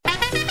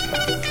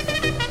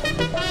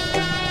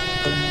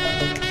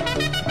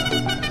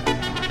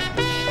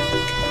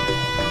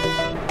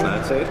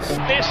That's it.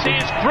 This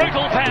is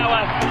brutal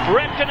power,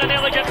 wrapped in an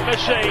elegant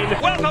machine.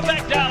 Welcome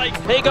back, darling.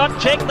 He got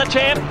checked, the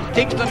champ.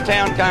 Kingston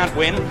Town can't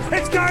win.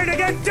 It's going to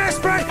get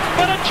desperate.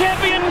 But a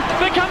champion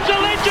becomes a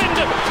legend.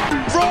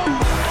 From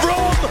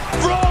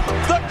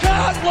the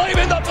car's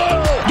leaving the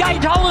pool.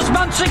 Gate holders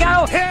months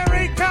ago. Here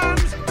he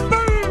comes.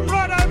 Boom,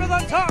 right over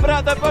the top. But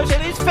at the bush,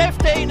 it is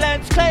 15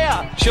 lengths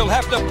clear. She'll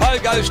have to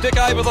pogo stick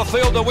over the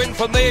field to win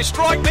from there.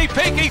 Strike me,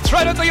 Pinky,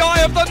 thread at the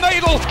eye of the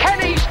needle.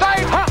 Can he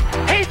stay?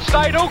 Heat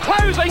Stadel,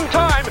 closing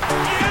time. You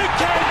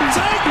can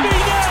take me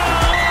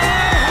now.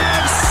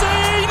 I've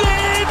seen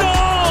it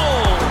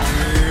all.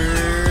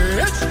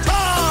 It's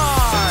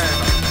time.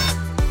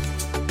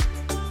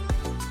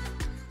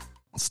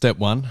 Step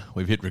one,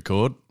 we've hit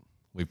record.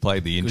 We've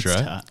played the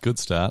intro. Good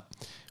start.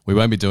 We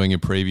won't be doing a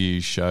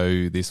preview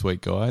show this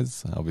week,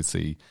 guys.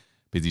 Obviously,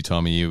 busy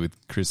time of year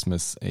with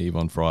Christmas Eve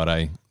on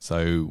Friday.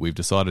 So we've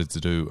decided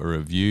to do a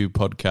review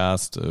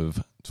podcast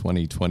of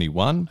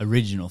 2021.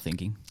 Original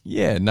thinking.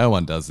 Yeah, no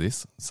one does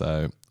this.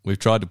 So we've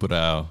tried to put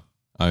our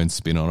own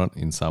spin on it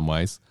in some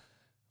ways.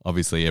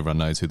 Obviously, everyone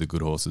knows who the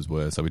good horses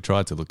were. So we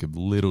tried to look a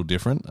little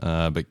different.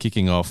 But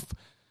kicking off,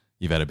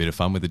 you've had a bit of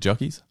fun with the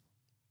jockeys?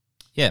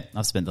 Yeah,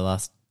 I've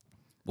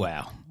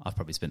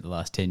probably spent the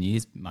last 10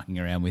 years mucking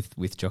around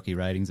with jockey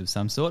ratings of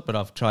some sort, but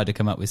I've tried to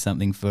come up with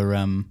something for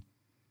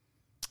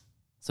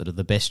sort of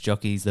the best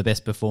jockeys, the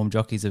best performed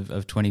jockeys of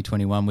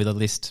 2021 with a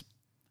list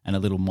and a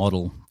little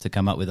model to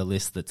come up with a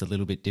list that's a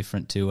little bit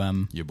different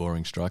to... Your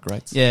boring strike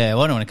rates? Yeah,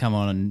 well, I don't want to come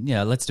on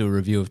and, let's do a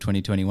review of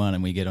 2021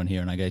 and we get on here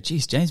and I go,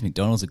 geez, James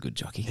McDonald's a good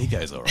jockey. He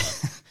goes all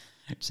right.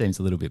 Which seems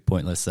a little bit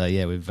pointless. So,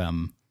 yeah, we've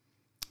done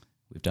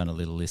a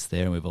little list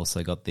there and we've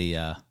also got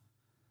the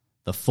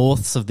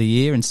fourths of the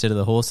year instead of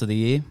the horse of the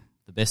year.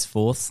 The best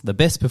fourths, the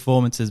best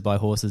performances by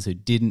horses who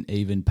didn't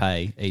even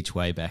pay each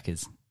way back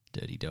as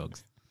dirty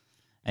dogs.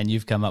 And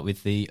you've come up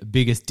with the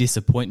biggest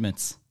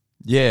disappointments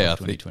Yeah, of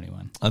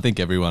 2021. I think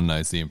everyone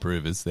knows the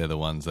improvers. They're the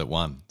ones that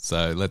won.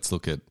 So let's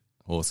look at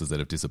horses that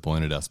have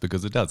disappointed us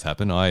because it does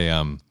happen.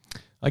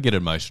 I get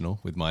emotional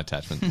with my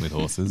attachment with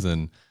horses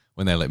and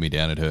when they let me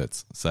down, it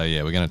hurts. So,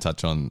 yeah, we're going to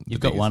touch on... You've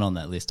got one on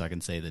that list I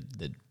can see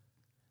that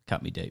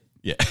cut me deep.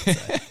 Yeah. So,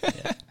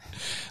 yeah.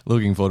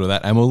 Looking forward to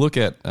that. And we'll look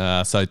at,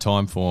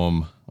 time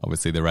form,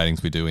 obviously the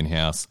ratings we do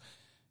in-house.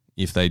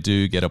 If they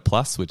do get a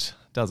plus, which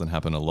doesn't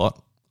happen a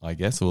lot, I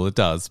guess. Well, it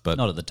does, but...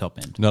 Not at the top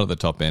end. Not at the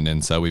top end.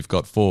 And so we've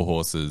got 4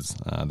 horses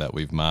that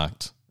we've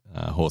marked,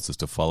 horses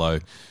to follow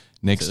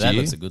next so that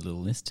year. Looks a good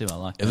little list too. I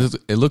like that.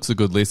 It looks a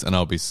good list, and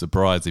I'll be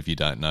surprised if you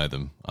don't know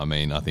them. I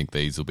mean, I think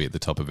these will be at the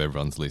top of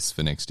everyone's list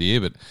for next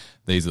year, but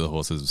these are the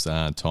horses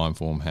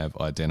Timeform have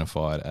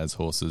identified as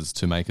horses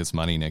to make us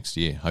money next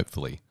year,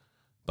 hopefully.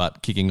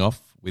 But kicking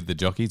off with the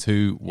jockeys,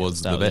 who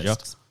was the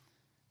best?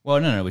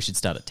 Well, no, we should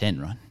start at 10,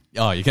 right?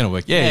 Oh, you're going to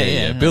work.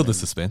 Yeah. Build the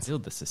suspense.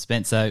 Build the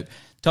suspense. So,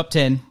 top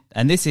 10,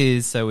 and this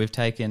is, so we've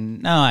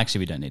taken, no, actually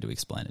we don't need to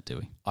explain it, do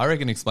we? I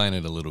reckon explain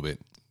it a little bit,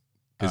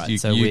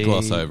 because right, you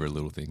gloss over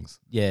little things.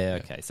 Yeah,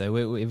 okay. So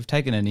we've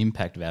taken an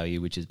impact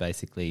value, which is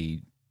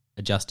basically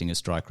adjusting a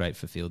strike rate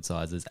for field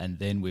sizes, and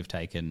then we've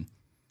taken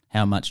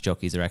how much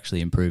jockeys are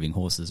actually improving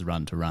horses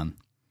run to run.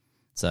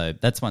 So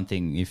that's one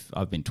thing. If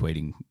I've been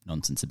tweeting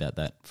nonsense about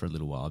that for a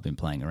little while, I've been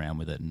playing around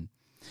with it, and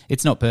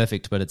it's not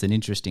perfect, but it's an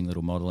interesting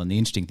little model. And the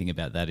interesting thing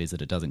about that is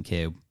that it doesn't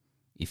care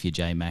if you're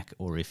J-Mac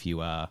or if you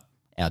are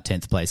our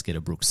 10th place getter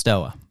Brooke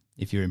Stower.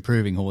 If you're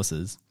improving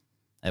horses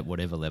at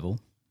whatever level,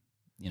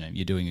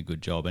 you're doing a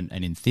good job. And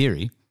in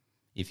theory,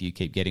 if you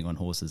keep getting on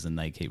horses and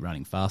they keep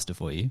running faster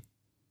for you,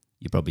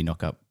 you probably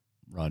knock up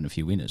riding a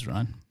few winners,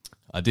 right?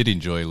 I did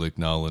enjoy Luke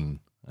Nolan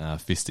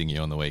fisting you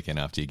on the weekend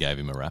after you gave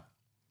him a rap.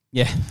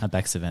 Yeah, I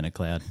back Savannah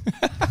Cloud.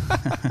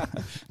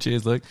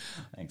 Cheers, Luke.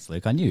 Thanks,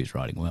 Luke. I knew he was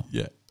riding well.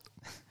 Yeah.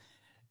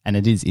 And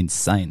it is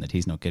insane that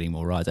he's not getting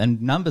more rides.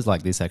 And numbers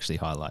like this actually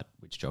highlight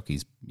which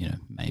jockeys,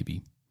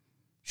 maybe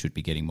should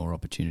be getting more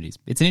opportunities.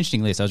 It's an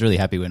interesting list. I was really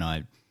happy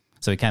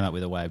so we came up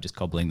with a way of just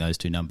cobbling those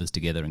two numbers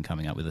together and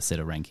coming up with a set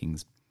of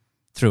rankings.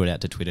 Threw it out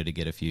to Twitter to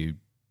get a few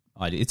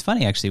ideas. It's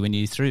funny, actually, when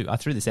I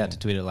threw this out to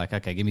Twitter, like,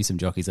 okay, give me some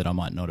jockeys that I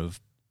might not have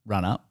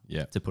run up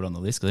to put on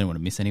the list because I didn't want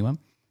to miss anyone.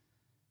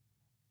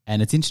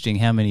 And it's interesting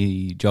how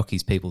many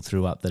jockeys people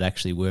threw up that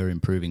actually were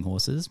improving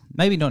horses.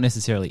 Maybe not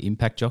necessarily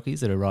impact jockeys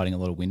that are riding a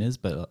lot of winners,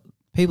 but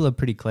people are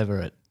pretty clever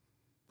at...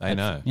 They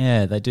know.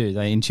 Yeah, they do.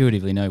 They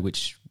intuitively know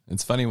which...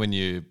 It's funny when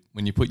you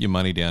put your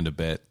money down to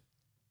bet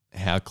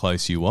how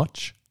close you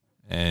watch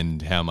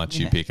and how much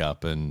you pick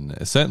up.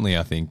 And certainly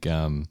I think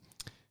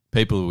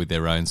people with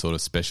their own sort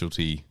of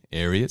specialty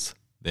areas,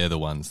 they're the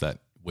ones that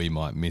we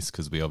might miss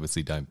because we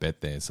obviously don't bet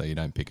there, so you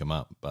don't pick them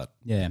up. But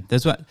yeah,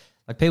 there's what...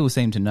 Like people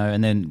seem to know,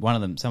 and then one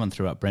of them, someone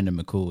threw up Brendan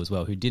McCool as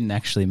well, who didn't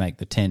actually make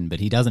the 10, but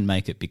he doesn't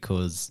make it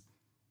because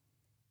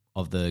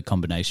of the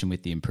combination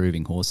with the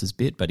improving horses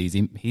bit. But his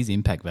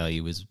impact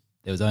value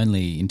there was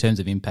only, in terms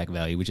of impact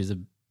value, which is a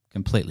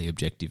completely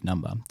objective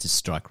number, it's a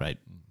strike rate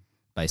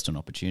based on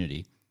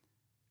opportunity.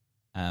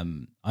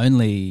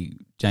 Only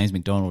James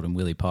McDonald and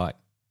Willie Pike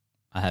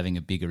are having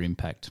a bigger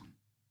impact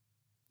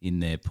in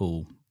their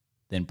pool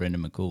than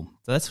Brendan McCool.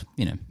 So that's,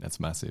 That's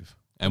massive.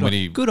 And when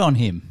he good on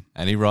him.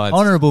 and he rides,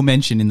 Honourable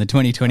mention in the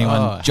 2021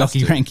 Oh, it has jockey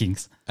to.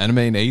 rankings. and I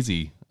mean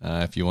easy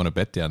if you want to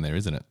bet down there,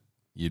 isn't it?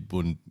 You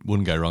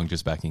wouldn't go wrong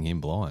just backing him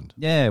blind.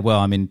 Yeah, well,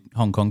 I mean,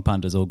 Hong Kong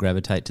punters all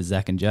gravitate to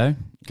Zach and Joe.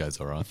 Goes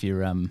all right. If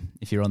you're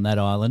on that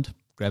island,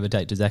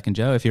 gravitate to Zach and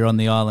Joe. If you're on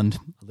the island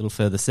a little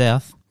further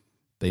south,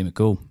 be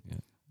McCool. Yeah.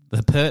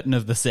 The Purton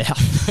of the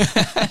South.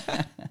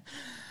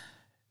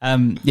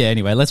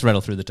 Anyway, let's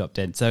rattle through the top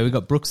 10. So we've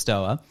got Brooke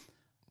Stower,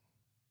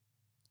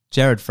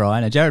 Jared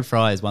Fry. Now, Jared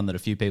Fry is one that a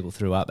few people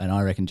threw up, and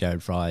I reckon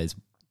Jared Fry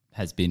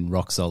has been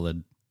rock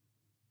solid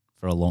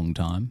for a long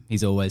time.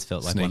 He's always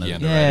felt like one of Sneaky the...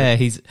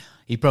 underrated.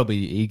 Yeah,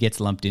 he gets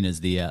lumped in as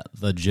the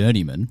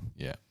journeyman,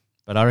 Yeah.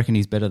 but I reckon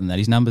he's better than that.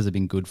 His numbers have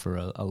been good for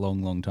a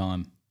long, long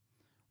time.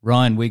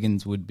 Ryan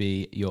Wiggins would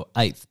be your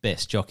 8th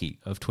best jockey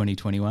of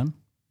 2021.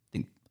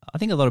 I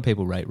think a lot of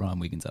people rate Ryan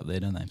Wiggins up there,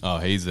 don't they? Oh,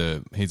 he's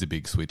a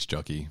big switch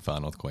jockey, Far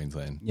North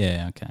Queensland.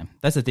 Yeah, okay.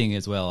 That's the thing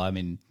as well. I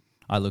mean,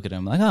 I look at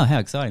him like, oh, how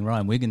exciting.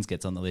 Ryan Wiggins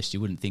gets on the list. You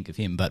wouldn't think of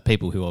him, but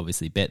people who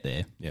obviously bet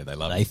there, Yeah, they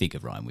love they him. think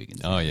of Ryan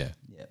Wiggins. Oh yeah.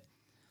 Yeah.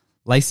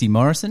 Lacey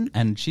Morrison,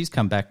 and she's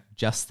come back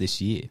just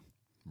this year.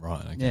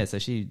 Right. Okay. Yeah, so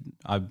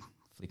I'm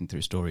flicking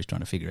through stories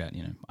trying to figure out,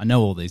 I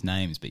know all these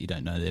names, but you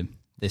don't know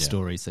their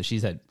stories. So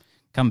she's had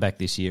come back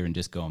this year and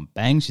just gone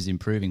bang. She's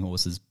improving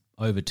horses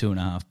over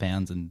 2.5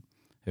 pounds, and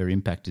her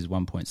impact is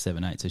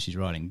 1.78. So she's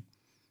riding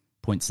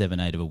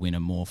 0.78 of a winner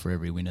more for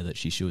every winner that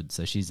she should.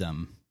 So she's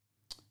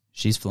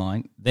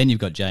flying. Then you've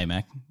got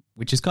J-Mac,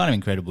 which is kind of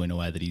incredible in a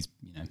way that he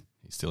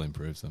still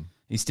improves them.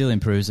 he still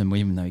improves them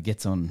even though he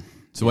gets on.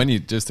 So when you,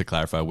 just to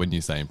clarify, when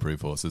you say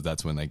improve horses,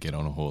 that's when they get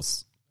on a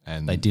horse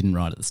and They didn't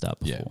ride at the start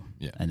before,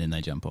 Yeah. and then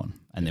they jump on,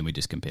 and then we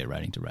just compare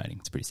rating to rating.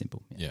 It's pretty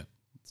simple. Yeah.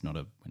 We're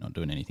not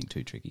doing anything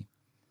too tricky.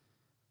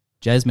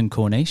 Jasmine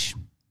Corniche,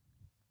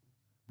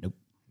 Nope.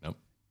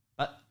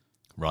 but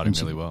Riding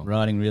really well.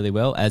 riding really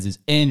well, as is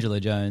Angela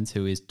Jones,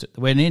 who is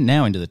we're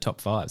now into the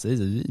top 5. So these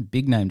are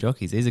big name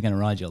jockeys. These are going to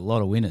ride you a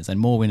lot of winners, and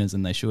more winners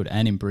than they should,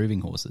 and improving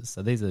horses.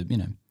 So these are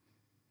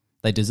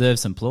they deserve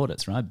some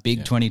plaudits, right?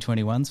 Big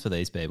 2021s for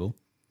these people.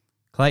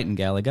 Clayton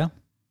Gallagher,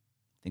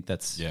 I think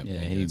that's he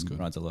that's good.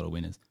 rides a lot of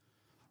winners.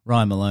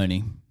 Ryan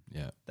Maloney,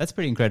 Yeah. that's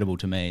pretty incredible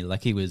to me.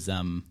 Like he was,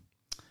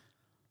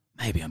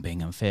 maybe I'm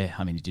being unfair.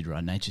 I mean, he did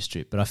ride Nature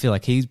Strip, but I feel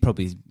like he's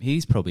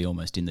probably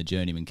almost in the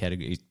journeyman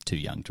category. He's too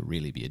young to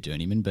really be a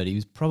journeyman, but he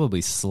was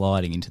probably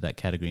sliding into that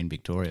category in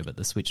Victoria. But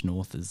the switch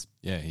north is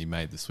Yeah, he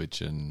made the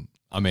switch, and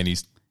I mean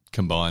he's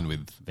combined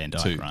with Van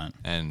Dijk, two, right?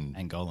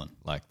 and Golan.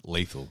 like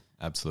lethal,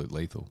 absolute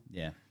lethal.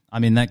 Yeah, I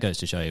mean that goes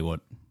to show you what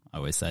I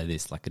always say.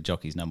 This like a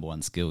jockey's number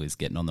one skill is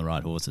getting on the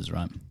right horses,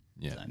 right?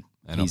 Yeah, So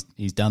and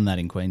he's done that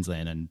in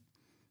Queensland, and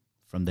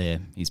from there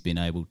he's been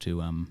able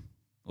to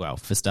well,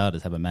 for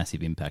starters, have a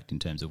massive impact in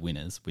terms of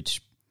winners,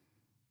 which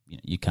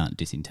you can't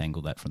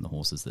disentangle that from the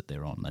horses that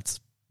they're on. That's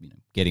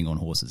getting on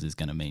horses is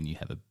going to mean you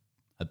have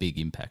a big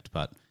impact,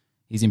 but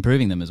he's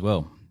improving them as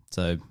well.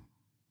 So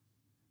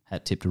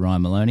hat tip to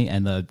Ryan Maloney,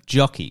 and the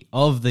jockey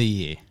of the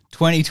year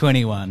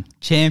 2021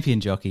 champion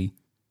jockey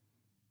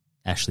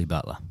Ashley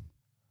Butler.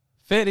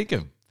 fair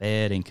income.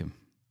 Fair income.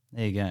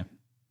 There you go.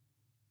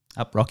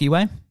 Up Rocky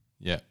Way.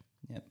 Yeah,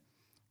 Yep.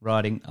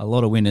 Riding a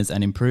lot of winners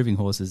and improving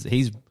horses.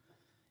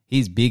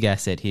 His big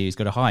asset here, he's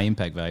got a high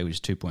impact value, which is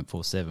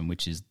 2.47,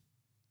 which is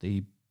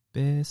the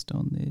best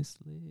on this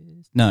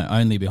list. No,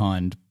 only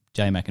behind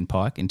J-Mac and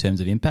Pike in terms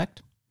of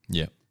impact.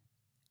 yeah.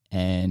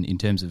 And in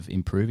terms of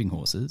improving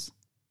horses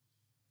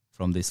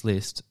from this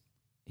list,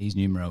 he's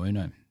numero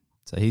uno.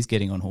 So he's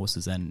getting on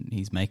horses and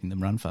he's making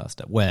them run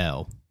faster.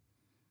 Well,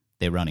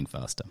 they're running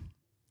faster.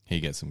 He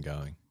gets them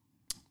going.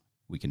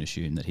 We can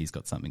assume that he's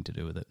got something to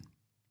do with it.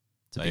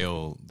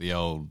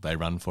 They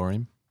run for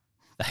him.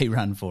 They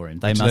run for him.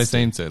 They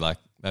seem to, like,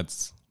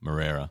 that's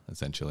Moreira,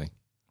 essentially.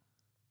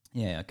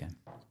 Yeah, okay.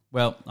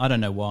 Well, I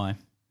don't know why.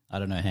 I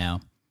don't know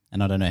how.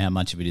 And I don't know how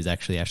much of it is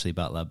actually Ashley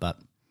Butler, but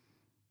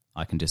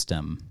I can just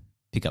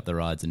pick up the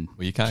rides and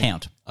Well, you can't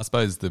count. I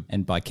suppose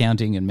And by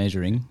counting and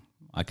measuring,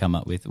 I come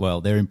up with, well,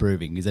 they're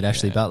improving. Is it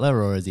Ashley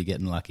Butler or is he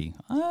getting lucky?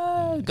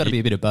 Got to be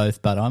a bit of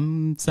both, but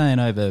I'm saying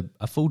over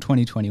a full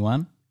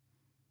 2021,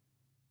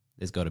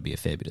 there's got to be a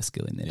fair bit of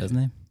skill in there, doesn't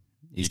there?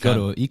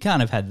 You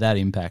can't have had that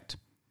impact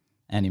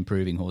and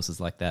improving horses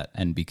like that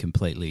and be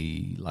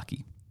completely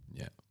lucky.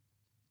 yeah.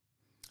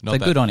 So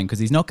good on him, because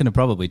he's not going to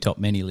probably top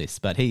many lists,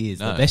 but he is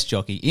the No. best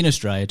jockey in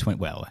Australia.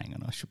 Well, hang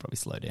on, I should probably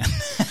slow down.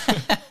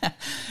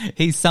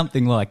 He's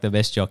something like the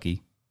best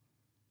jockey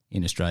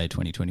in Australia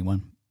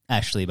 2021.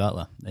 Ashley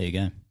Butler. There you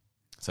go.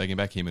 So you can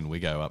back him and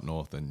Wiggo up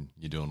north, and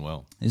you're doing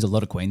well. There's a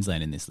lot of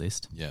Queensland in this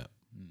list. Yeah.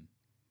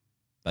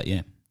 But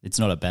yeah, it's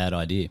not a bad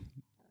idea.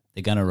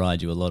 They're going to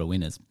ride you a lot of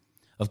winners.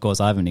 Of course,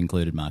 I haven't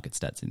included market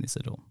stats in this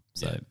at all.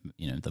 So,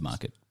 the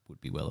market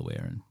would be well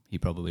aware, and he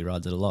probably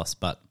rides at a loss,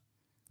 but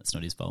that's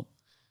not his fault.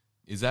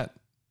 Is that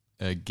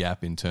a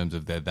gap in terms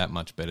of they're that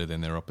much better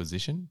than their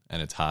opposition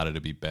and it's harder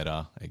to be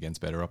better against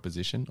better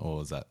opposition,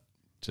 or is that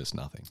just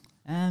nothing?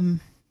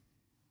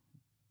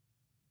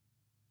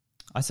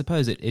 I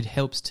suppose it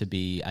helps to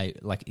be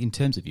like in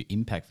terms of your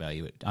impact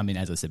value. I mean,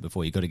 as I said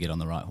before, you've got to get on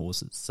the right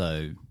horses.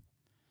 So,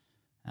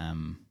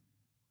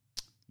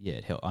 yeah,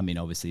 it helps. I mean,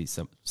 obviously,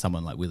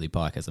 someone like Willie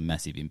Pike has a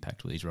massive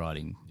impact with his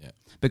riding. Yeah.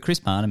 But Chris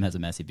Parnham has a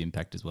massive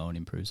impact as well and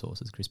improves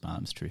horses. Chris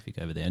Parnham's terrific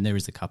over there, and there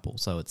is a couple,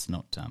 so it's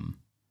not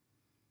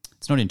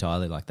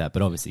entirely like that.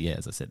 But obviously, yeah,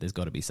 as I said, there's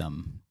got to be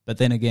some. But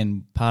then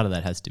again, part of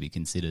that has to be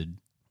considered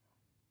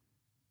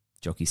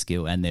jockey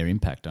skill and their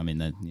impact. I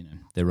mean,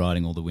 they're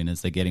riding all the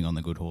winners, they're getting on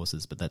the good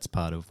horses, but that's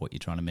part of what you're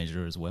trying to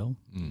measure as well,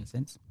 in a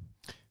sense.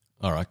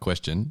 All right,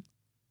 question.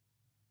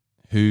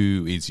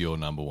 Who is your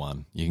number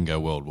one? You can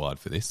go worldwide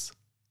for this.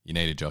 You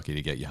need a jockey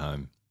to get you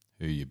home.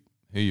 Who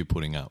you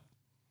putting up?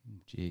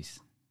 Jeez.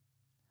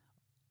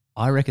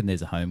 I reckon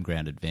there's a home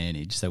ground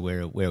advantage, so where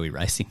are we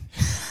racing?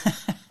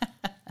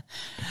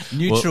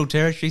 Neutral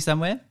territory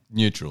somewhere?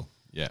 Neutral,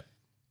 yeah.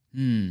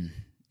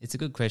 It's a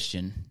good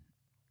question.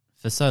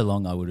 For so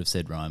long, I would have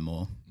said Ryan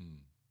Moore.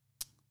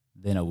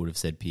 Then I would have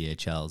said Pierre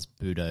Charles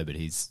Boudot, but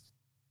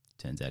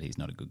turns out he's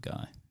not a good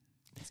guy.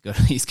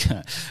 He's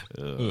kind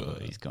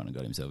of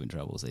got himself in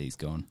trouble, so he's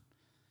gone.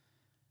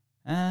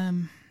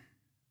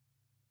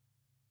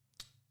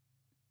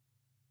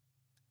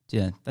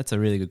 Yeah, that's a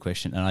really good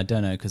question, and I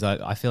don't know because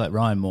I feel like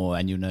Ryan Moore,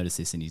 and you'll notice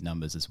this in his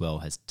numbers as well,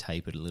 has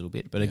tapered a little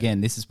bit. But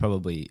again, this is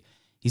probably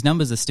his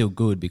numbers are still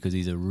good because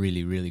he's a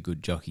really, really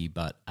good jockey,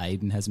 but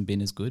Aiden hasn't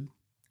been as good,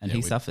 and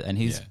he suffered, and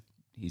he's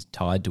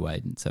tied to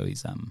Aiden, so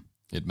he's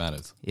It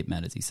matters. It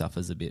matters. He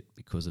suffers a bit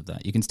because of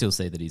that. You can still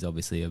see that he's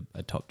obviously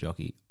a top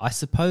jockey. I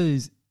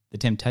suppose the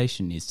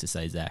temptation is to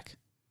say Zach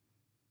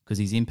because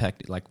his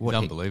impact, like what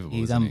he's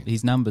unbelievable. Isn't he?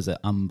 His numbers are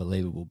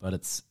unbelievable,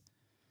 but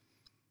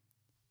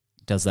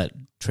does that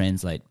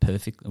translate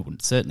perfectly? Well,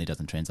 it certainly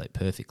doesn't translate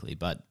perfectly,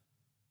 but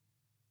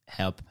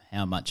how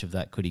much of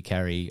that could he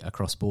carry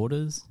across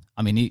borders?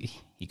 I mean,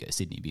 he goes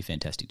Sydney, he'd be a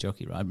fantastic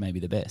jockey, right? Maybe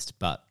the best,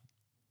 but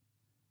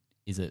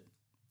is it?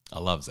 I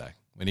love Zach.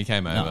 When he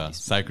came over, he's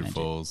Sacred magic.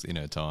 Falls, in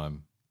her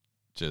time,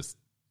 just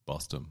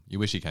bossed him. You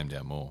wish he came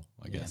down more,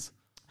 I guess.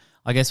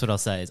 I guess what I'll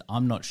say is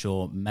I'm not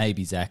sure.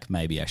 Maybe Zach,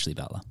 maybe Ashley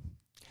Butler.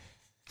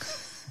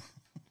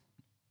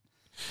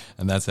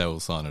 And that's how we'll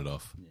sign it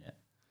off. Yeah.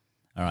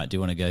 All right. Do you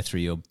want to go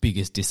through your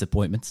biggest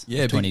disappointments?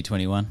 Yeah, of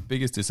 2021.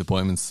 Biggest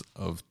disappointments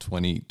of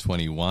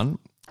 2021.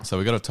 So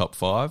we got a top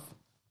 5.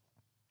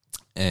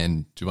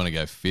 And do you want to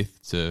go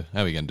 5th to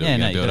how are we going to do it?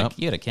 Yeah, Do it up?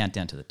 you got to count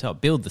down to the top.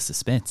 Build the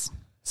suspense.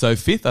 So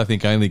 5th, I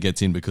think, only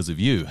gets in because of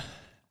you,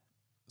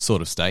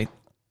 sort of state.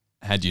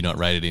 Had you not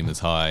rated him as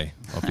high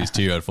off his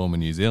 2-year-old form in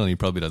New Zealand, he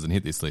probably doesn't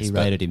hit this list. He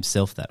rated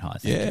himself that high.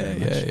 Thank you very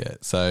much. Yeah.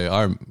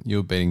 So you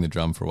were beating the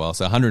drum for a while.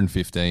 So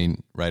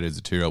 115 rated as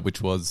a 2-year-old,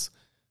 which was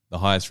the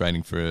highest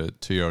rating for a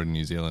 2-year-old in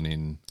New Zealand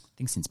in... I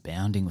think since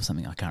Bounding or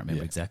something. I can't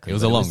remember exactly. It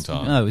was but a long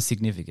time. No, it was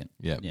significant.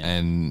 Yeah,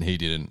 and he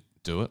didn't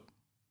do it.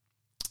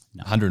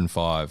 No.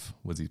 105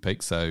 was his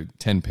peak, so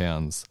 10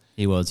 pounds.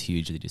 He was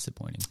hugely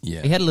disappointing.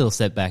 Yeah. He had a little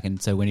setback,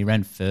 and so when he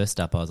ran first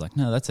up, I was like,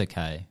 no, that's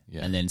okay.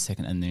 Yeah. And then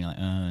second, and then you're like,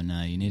 oh,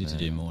 no, you needed to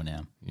do more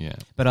now. Yeah.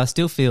 But I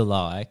still feel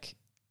like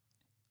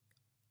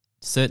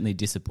certainly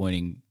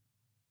disappointing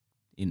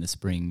in the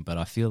spring, but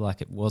I feel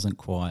like it wasn't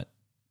quite...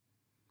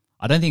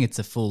 I don't think it's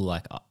a full,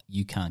 like,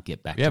 you can't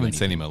get back We to haven't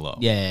anything. seen him a lot.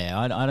 Yeah,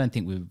 I don't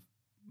think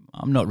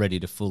I'm not ready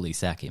to fully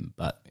sack him,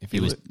 but If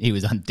he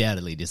was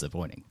undoubtedly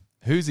disappointing.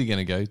 Who's he going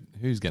to go?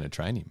 Who's going to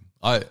train him?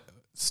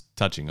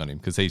 Touching on him,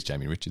 because he's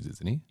Jamie Richards,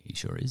 isn't he? He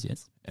sure is,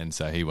 yes. And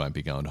so he won't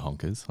be going to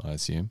Honkers, I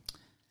assume.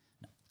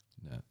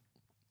 No.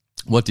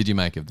 What did you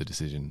make of the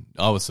decision?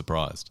 I was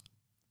surprised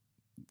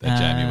that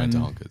Jamie went to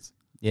Honkers.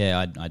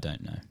 Yeah, I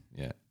don't know.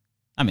 Yeah.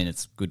 I mean,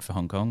 it's good for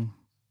Hong Kong.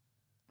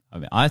 I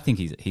mean, I think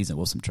he's an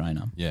awesome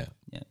trainer. Yeah.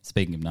 Yeah.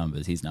 Speaking of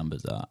numbers, his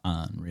numbers are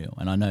unreal.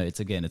 And I know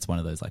it's one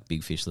of those like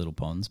big fish, little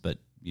ponds, but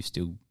you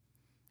still,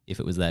 if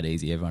it was that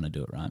easy, everyone would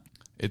do it, right?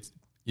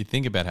 You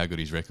think about how good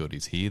his record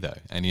is here, though,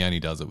 and he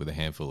only does it with a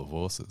handful of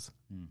horses,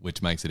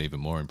 which makes it even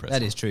more impressive.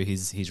 That is true.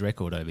 His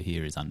record over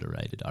here is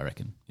underrated, I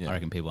reckon. Yeah. I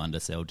reckon people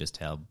undersell just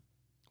how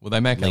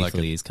They make it like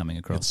lethally he's coming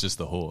across. it's just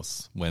the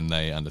horse when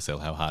they undersell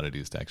how hard it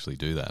is to actually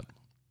do that.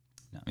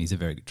 No, he's a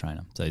very good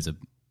trainer. So he's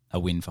a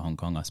win for Hong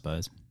Kong, I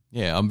suppose.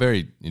 Yeah, I'm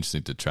very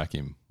interested to track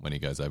him when he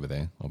goes over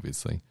there,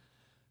 obviously.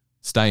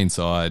 Stay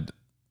Inside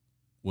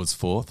was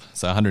 4th,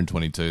 so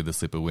 122, the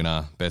slipper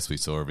winner. Best we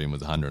saw of him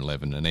was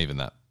 111, and even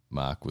that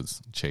mark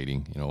was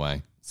cheating in a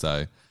way.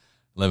 So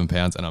 11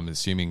 pounds, and I'm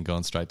assuming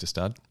gone straight to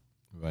stud.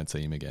 We won't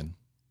see him again.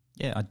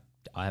 Yeah,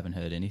 I haven't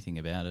heard anything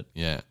about it.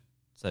 Yeah.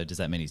 So does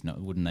that mean he's not?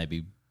 Wouldn't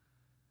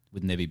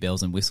there be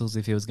bells and whistles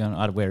if he was going?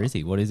 Where is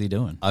he? What is he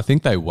doing? I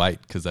think they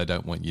wait because they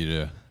don't want you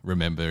to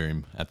remember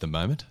him at the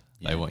moment.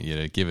 Yeah. They want you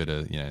to give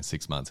it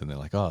 6 months, and they're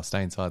like, "Oh,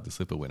 Stay Inside, the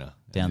slipper winner."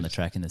 Down the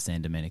track in the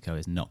San Domenico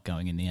is not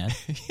going in the ad.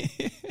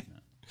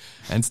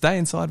 And Stay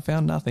Inside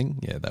found nothing.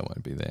 Yeah, that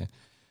won't be there.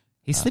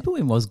 His slipper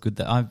win was good.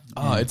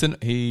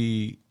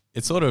 It's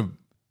sort of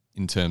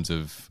in terms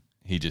of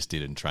he just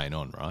didn't train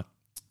on, right?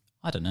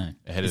 I don't know.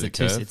 Ahead Is of it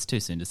the curve? It's too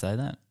soon to say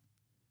that.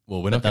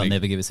 Well, we're But not they'll going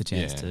never give us a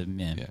chance to.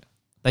 Yeah.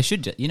 They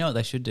should. You know what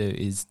they should do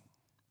is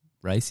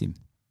race him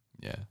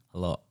Yeah. a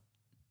lot.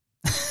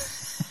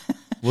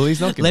 Well,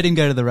 he's not going Let him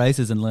go to the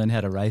races and learn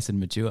how to race and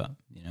mature.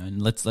 You know,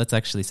 and let's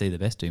actually see the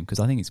best of him because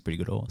I think he's a pretty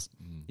good horse.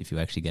 If you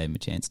actually gave him a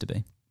chance to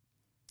be.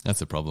 That's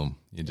the problem.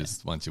 You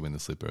just once you win the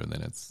Slipper, and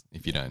then it's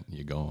if you don't,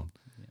 you're gone.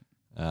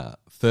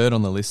 Third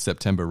on the list,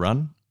 September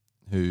Run,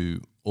 who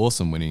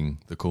awesome winning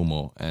the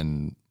Coolmore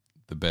and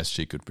the best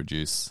she could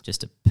produce.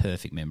 Just a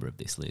perfect member of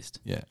this list.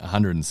 Yeah,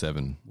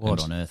 107.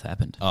 What on earth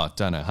happened? Oh,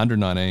 don't know.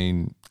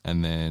 119,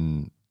 and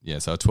then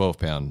so a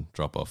 12-pound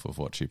drop off of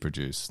what she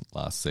produced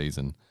last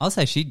season. I'll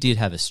say she did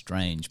have a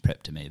strange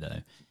prep to me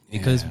though,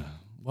 because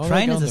Well,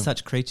 trainers are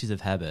such creatures of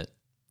habit.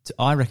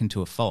 I reckon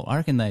to a fault. I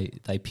reckon they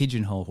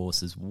pigeonhole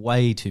horses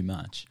way too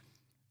much,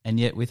 and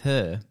yet with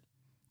her,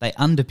 they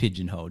under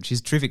pigeonholed. She's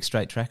a terrific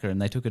straight tracker,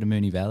 and they took her to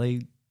Moonee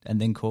Valley and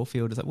then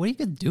Caulfield. It's like, what are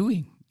you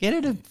doing? Get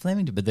her to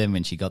Flemington. But then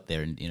when she got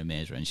there in a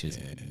measure, and she was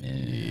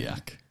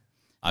Yuck.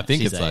 I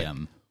think she's it's like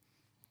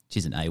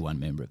she's an A1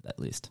 member of that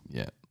list.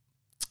 Yeah.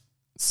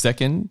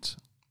 Second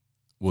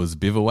was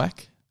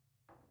Bivouac.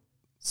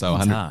 So It's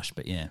 100 harsh,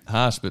 but yeah.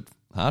 harsh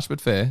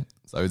but fair.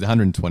 So it was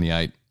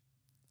 128,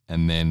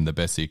 and then the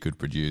best he could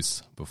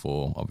produce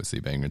before obviously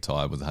being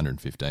retired was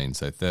 115.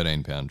 So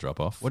 13-pound drop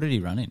off. What did he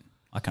run in?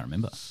 I can't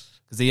remember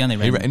because he only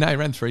He ran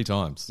ran 3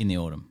 times. in the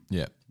autumn.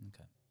 Yeah.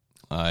 Okay.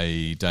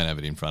 I don't have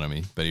it in front of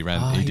me, but he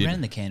ran. Oh, he did, ran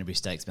the Canterbury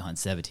Stakes behind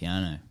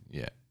Savatiano.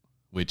 Yeah.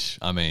 Which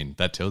I mean,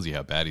 that tells you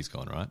how bad he's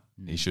gone, right?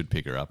 He should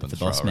pick her up and The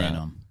throw boss her man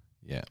out. on.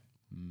 Yeah.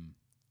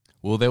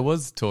 Well, there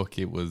was talk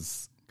it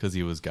was because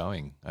he was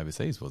going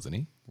overseas, wasn't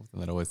he? Wasn't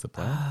that always the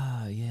plan?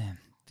 Oh, yeah.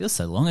 Feels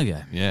so long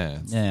ago. Yeah.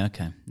 Yeah,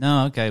 okay.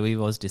 No, okay, he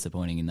was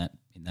disappointing in that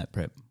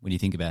prep when you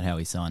think about how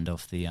he signed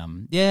off the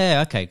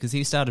yeah, okay, because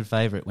he started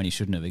favourite when he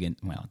shouldn't have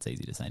against it's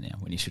easy to say now,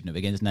 when he shouldn't have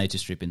against Nature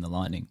Strip in the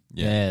Lightning.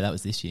 Yeah, that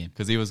was this year.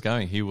 Because he was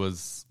going. He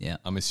was, Yeah.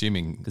 I'm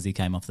assuming, Because he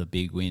came off the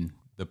big win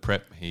the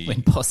prep,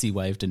 when Posse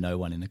waved to no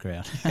one in the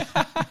crowd.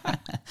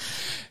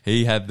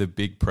 he had the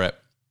big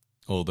prep,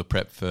 or the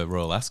prep for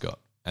Royal Ascot,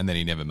 and then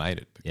he never made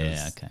it. Because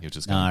Yeah, okay. He was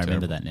just no, going I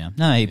remember terrible. that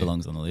now. No, he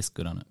belongs on the list.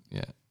 Good on it.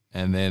 Yeah.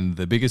 And then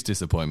the biggest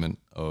disappointment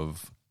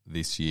of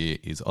this year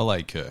is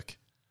Ole Kirk,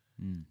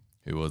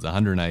 who was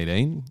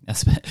 118.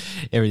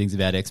 Everything's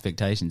about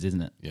expectations,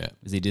 isn't it? Yeah.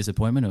 Was he a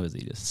disappointment or was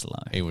he just slow?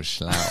 He was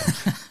slow.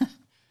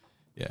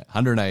 Yeah,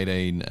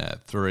 118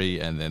 at 3,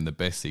 and then the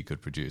best he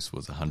could produce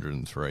was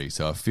 103.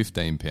 So a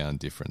 15-pound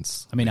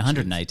difference. I mean, which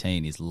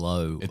 118 is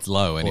low. It's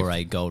low. And for if-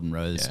 a Golden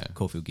Rose Yeah.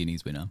 Caulfield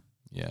Guineas winner.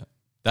 Yeah.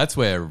 That's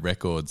where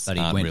records But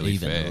he aren't went really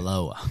even fair.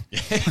 lower.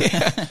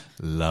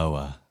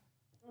 Lower.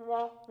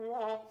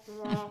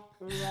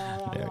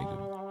 Very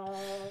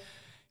good.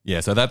 Yeah,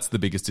 so that's the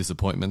biggest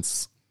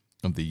disappointments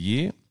of the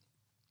year.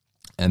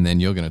 And then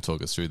you're going to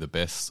talk us through the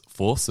best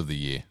fourths of the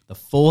year. The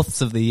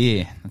fourths of the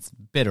year. That's a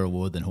better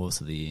award than Horse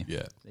of the Year.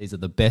 Yeah. These are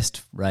the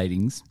best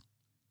ratings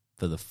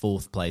for the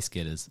fourth place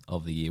getters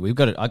of the year. We've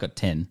got it. I got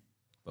 10,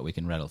 but we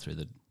can rattle through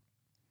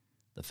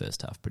the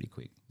first half pretty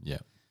quick. Yeah.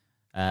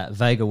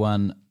 Vega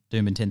won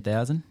Doomben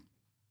 10,000.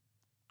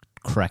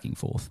 Cracking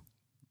fourth.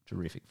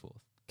 Terrific fourth.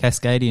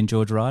 Cascadian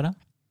George Ryder.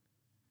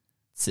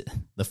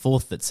 The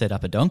fourth that set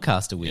up a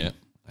Doncaster win.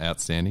 Yeah.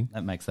 Outstanding.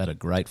 That makes that a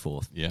great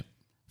fourth. Yeah.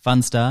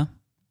 Funstar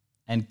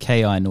and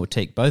K.I.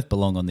 Nautique both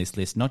belong on this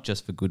list, not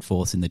just for good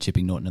fourths in the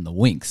Chipping Norton and the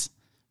Winks,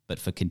 but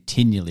for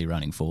continually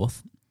running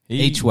fourth.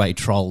 Each way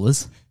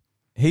trollers.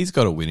 He's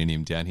got a win in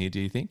him down here,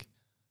 do you think?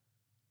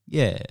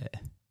 Yeah.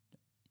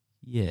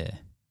 Yeah.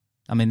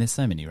 I mean, there's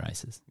so many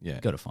races. Yeah.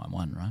 Got to find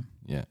one, right?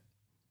 Yeah.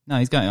 No,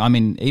 he's going. I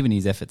mean, even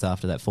his efforts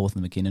after that, fourth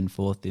in the McKinnon,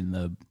 fourth in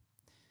the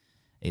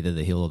either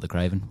the Hill or the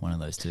Craven, one of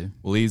those two.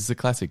 Well, he's the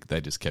classic.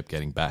 They just kept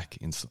getting back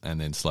and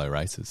then slow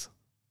races.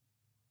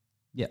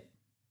 Yeah.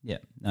 Yeah.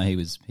 No, he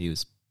was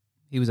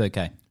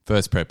okay.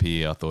 First prep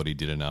here, I thought he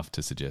did enough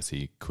to suggest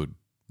he could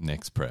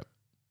next prep.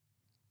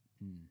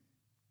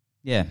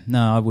 Yeah.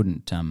 No, I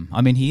wouldn't.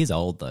 I mean, he is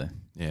old though.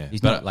 Yeah.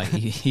 He's But- not like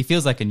he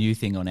feels like a new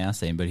thing on our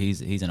scene, but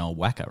he's an old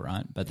whacker,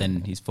 right? But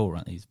then his four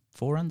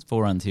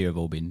runs here have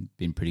all been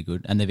pretty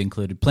good, and they've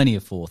included plenty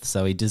of fourths,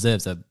 so he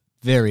deserves a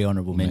very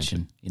honourable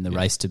mention in the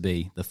race to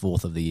be the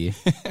fourth of the year.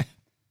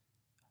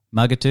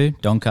 Mugatu,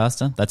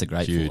 Doncaster, that's a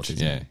great Huge. fourth,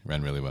 isn't Yeah. it?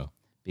 Ran really well.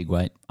 Big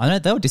weight. I know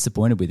they were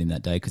disappointed with him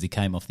that day because he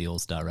came off the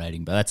All-Star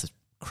rating, but that's a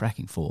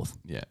cracking fourth.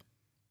 Yeah.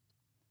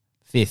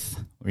 Fifth,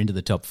 we're into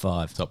the top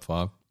five. Top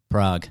 5.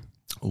 Prague,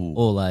 Ooh.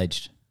 all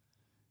aged.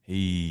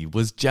 He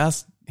was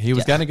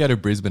going to go to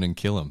Brisbane and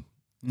kill him,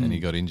 and he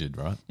got injured,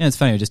 right? Yeah, it's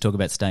funny. We just talk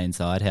about stay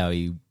inside. How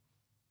he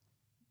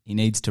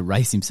needs to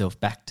race himself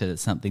back to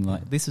something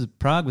like this.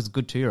 Prague was a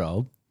good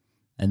 2-year-old,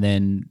 and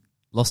then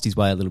lost his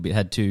way a little bit.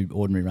 Had 2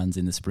 ordinary runs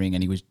in the spring,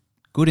 and he was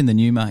good in the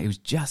Numa. He was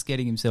just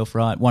getting himself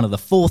right. One of the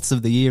fourths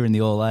of the year in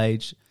the all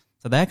age.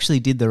 So they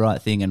actually did the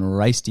right thing and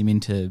raced him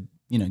into,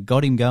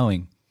 got him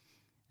going,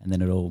 and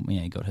then it all,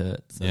 he got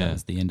hurt. So that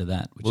was the end of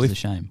that, which is a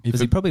shame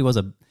because he probably was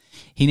a.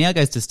 He now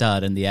goes to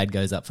stud, and the ad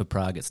goes up for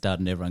Prague at stud,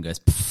 and everyone goes,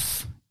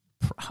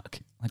 Prague.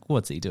 Like,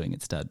 what's he doing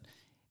at stud?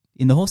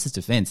 in the horse's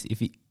defence, if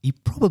he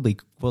probably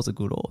was a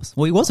good horse.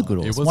 Well, he was a good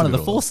horse. was One a of the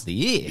good fourths of the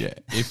year.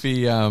 Yeah.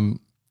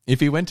 If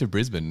he went to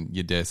Brisbane,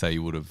 you dare say he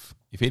would have.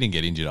 If he didn't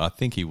get injured, I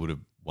think he would have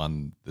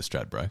won the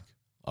Stradbroke.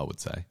 I would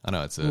say. I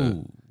know it's a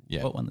Ooh,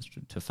 yeah. What one?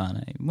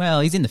 Tofane. Well,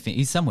 he's in the.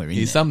 He's somewhere in there.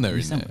 He's somewhere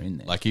He's in somewhere there. in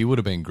there. Like he would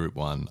have been Group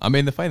 1. I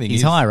mean, the funny thing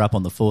He's is higher up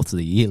on the fourths of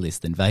the year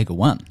list than Vega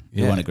won.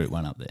 Who Yeah. won a Group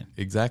 1 up there.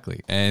 Exactly.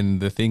 And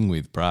the thing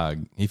with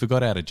Prague, he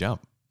forgot how to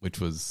jump, which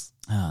was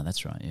Ah,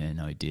 that's right. Yeah,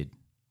 no, he did.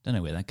 Don't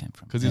know where that came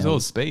from. because Yeah, he's it all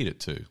was- speed at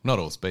 2. Not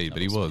all speed,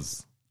 but he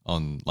was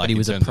on. Like But he in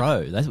was a terms of-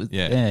 pro. That was,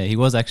 Yeah. yeah, he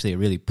was actually a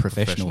really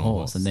professional, Professional horse,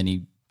 horse. and then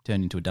he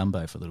turned into a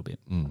Dumbo for a little bit.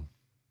 Mm,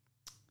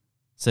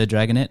 Sir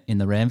Dragonet in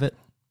the Ramvet,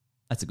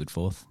 that's a good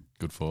fourth.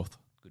 good fourth.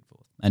 Good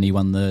fourth. And he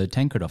won the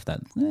Tancred off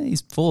that.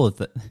 He's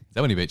fourth. Is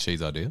that when he beat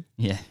She's Ideal?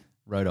 Yeah,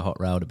 rode a hot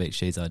rail to beat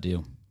She's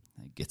Ideal.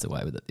 He gets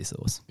away with it, this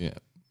horse. Yeah.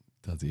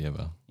 Does he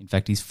ever? In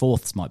fact, his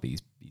fourths might be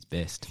his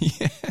best.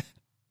 Yeah.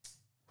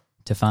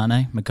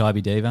 Tefane,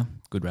 Maccabi Diva,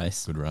 good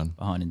race. Good run.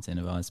 Behind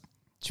Incentivise.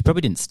 She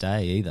probably didn't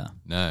stay either.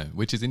 No,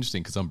 which is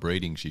interesting because on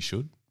breeding she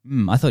should.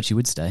 I thought she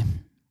would stay.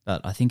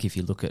 But I think if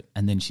you look at...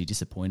 And then she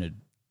disappointed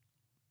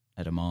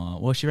at a mile.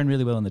 Well, she ran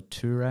really well in the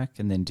Toorak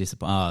and then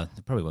disappointed...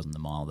 it probably wasn't the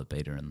mile that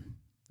beat her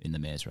in the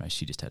mares race.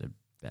 She just had a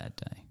bad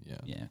day. Yeah.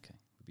 Yeah, okay.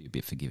 Be a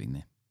bit forgiving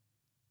there.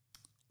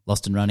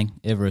 Lost and Running,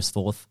 Everest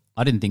fourth.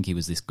 I didn't think he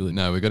was this good.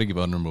 No, we've got to give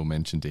honourable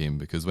mention to him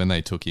because when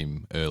they took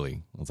him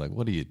early, I was like,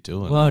 what are you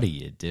doing? What are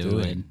you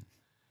doing?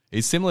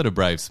 He's similar to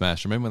Brave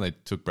Smash. Remember when they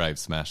took Brave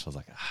Smash? I was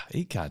like,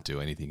 he can't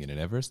do anything in an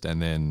Everest. And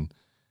then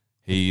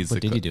he's... What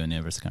did he do in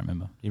Everest? I can't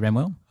remember. He ran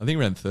well? I think he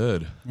ran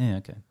third. Yeah,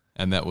 okay.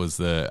 And that was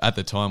at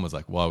the time was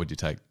like, why would you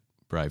take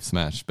Brave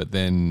Smash? But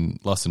then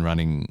Lost and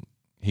Running,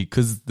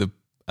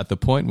 at the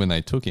point when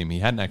they took him, he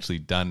hadn't actually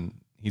done...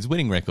 His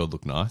winning record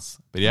looked nice,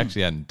 but he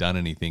actually hadn't done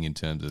anything in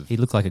terms of... He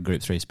looked like a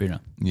Group 3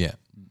 sprinter. Yeah.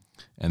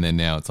 And then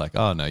now it's like,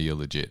 oh, no, you're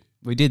legit.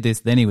 We did this,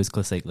 then he was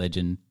Classic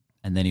Legend,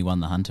 and then he won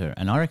the Hunter.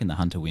 And I reckon the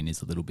Hunter win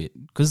is a little bit...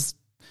 Because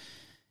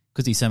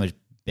he's so much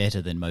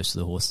better than most of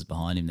the horses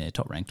behind him there.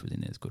 Top ranked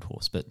within there is a good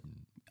horse. But,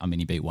 I mean,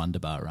 he beat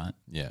Wonderbar, right?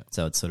 Yeah.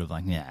 So it's sort of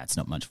like, yeah, it's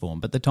not much for him.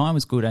 But the time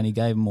was good, and he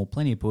gave him all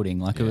plenty of pudding.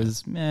 Like, it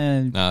was...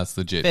 No, it's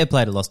legit. fair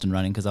play to Lost and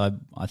Running, because I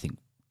think...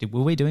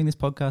 Were we doing this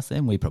podcast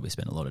then? We probably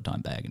spent a lot of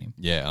time bagging him.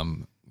 Yeah,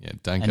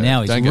 don't And go.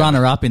 now he's don't go.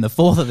 runner-up in the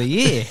fourth of the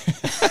year.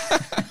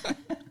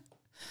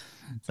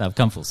 So I've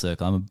come full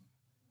circle. I'm a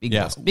big,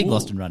 Yeah. big Ooh.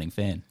 Lost and Running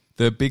fan.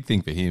 The big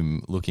thing for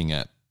him, looking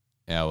at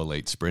our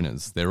elite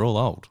sprinters, they're all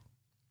old.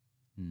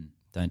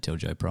 Don't tell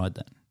Joe Pride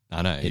that.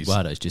 I know.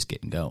 Eduardo's just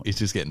getting going. He's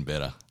just getting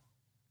better.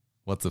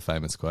 What's the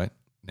famous quote?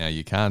 Now,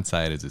 you can't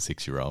say it as a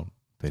 6-year-old,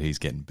 but he's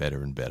getting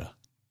better and better.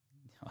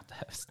 Oh,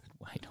 that was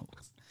way old.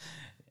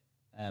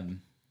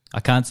 I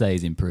can't say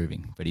he's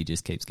improving, but he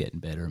just keeps getting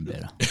better and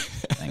better.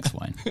 Thanks,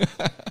 Wayne.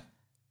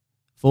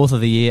 Fourth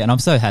of the year, and I'm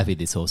so happy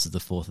this horse is the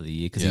fourth of the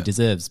year because he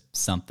deserves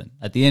something.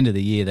 At the end of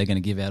the year, they're going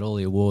to give out all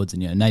the awards,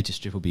 and Nature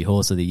Strip will be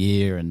horse of the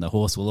year, and the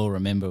horse we'll all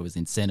remember was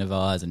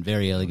Incentivise and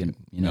very elegant.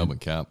 Melbourne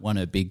Cup. Won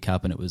her big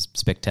cup, and it was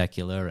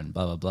spectacular, and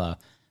blah blah blah.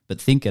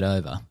 But think it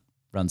over.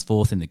 Runs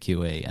fourth in the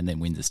QE and then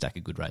wins a stack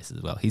of good races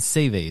as well. His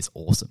CV is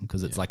awesome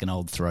because it's like an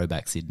old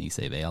throwback Sydney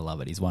CV. I love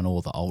it. He's won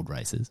all the old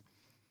races,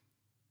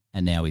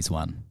 and now he's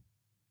won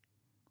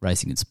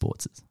Racing and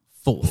Sports'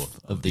 fourth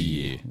of the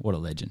year. What a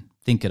legend.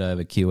 Think it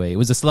over, QE. It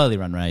was a slowly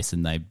run race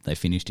and they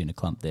finished in a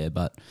clump there,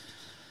 but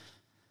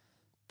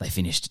they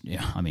finished,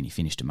 he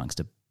finished amongst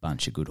a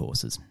bunch of good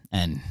horses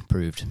and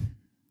proved,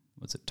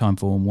 what's it, time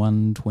form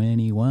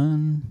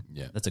 121?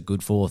 Yeah. That's a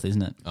good fourth,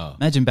 isn't it? Oh.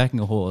 Imagine backing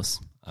a horse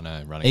I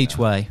know, running each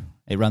that. way.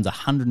 It runs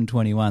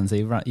 121, so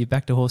you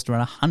backed a horse to run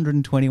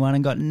 121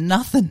 and got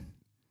nothing.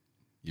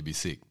 You'd be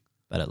sick.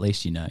 But at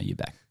least you know you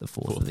backed the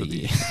fourth of the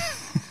year.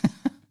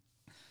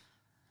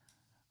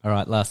 All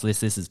right, last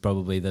list. This is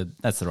probably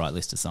that's the right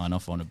list to sign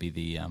off on. It'll be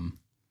the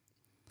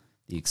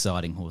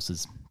exciting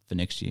horses for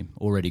next year.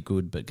 Already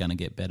good, but going to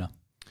get better.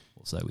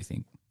 Also, we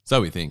think. So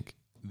we think.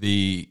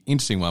 The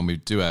interesting one, we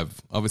do have,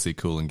 obviously,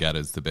 Cool and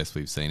Gatter's the best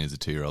we've seen as a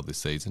 2-year-old this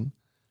season.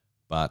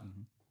 But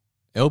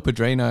El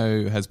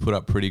Padrino has put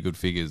up pretty good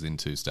figures in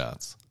 2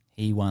 starts.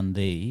 He won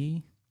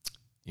the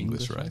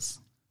English race.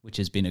 which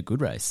has been a good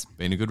race.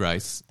 Been a good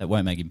race. That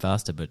won't make him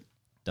faster, but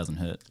doesn't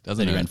hurt.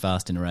 Doesn't He hurt. ran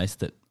fast in a race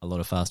that a lot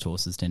of fast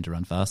horses tend to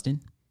run fast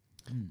in.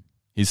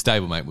 His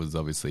stablemate was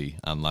obviously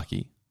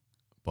unlucky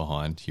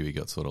behind. Huey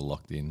got sort of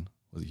locked in.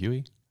 Was it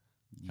Huey?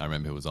 Can't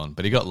remember who was on.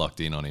 But he got locked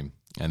in on him.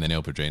 And then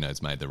El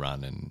Padrino's made the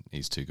run and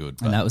he's too good.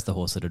 But And that was the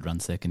horse that had run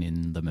second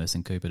in the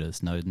Merson Cooper to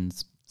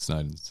Snowden's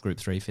Snowden's. Group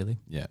 3 filly.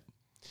 Yeah.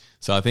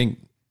 So I think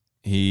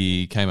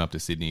he came up to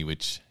Sydney,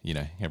 which,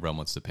 everyone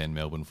wants to pen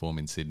Melbourne form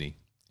in Sydney.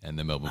 And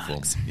the Melbourne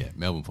form,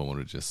 Melbourne form would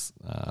have just,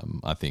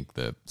 I think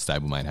the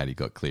stablemate, had he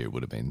got clear, it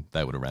would have been,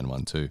 they would have ran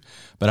one too.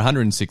 But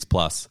 106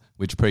 plus,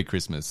 which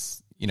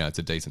pre-Christmas, it's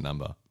a decent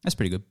number. That's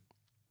pretty good.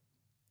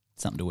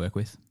 Something to work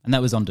with. And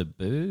that was on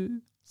debut?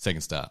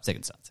 Second start.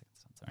 Second start,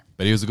 sorry.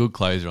 But he was a good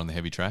closer on the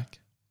heavy track,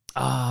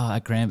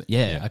 At Cranbourne.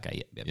 Yeah, Yeah.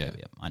 okay, yeah. Yeah.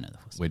 I know the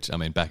horse. which,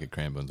 back at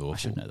Cranbourne's awful. I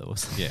should know the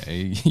horse. Yeah,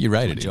 you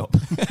rated Good him.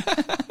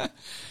 job.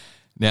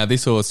 Now,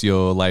 this horse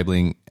you're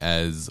labelling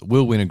as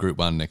will win a Group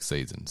 1 next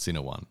season,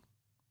 Sinner 1.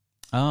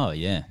 Oh,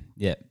 yeah.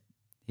 Yeah.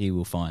 He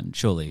will find,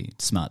 surely,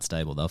 Smart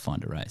Stable, they'll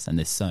find a race. And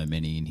there's so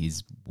many in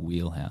his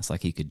wheelhouse.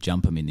 Like he could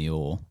jump them in the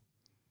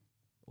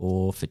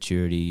or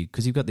Futurity,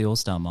 because you've got the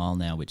All-Star Mile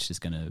now, which is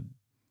going to,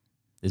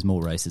 there's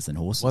more races than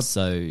horses.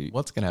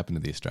 What's going to happen to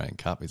the Australian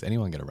Cup? Is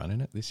anyone going to run in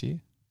it this year?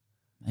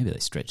 Maybe they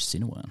stretch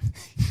Sinner one.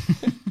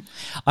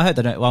 I hope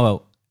they don't.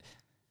 Well,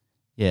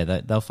 yeah,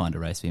 they'll find a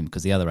race for him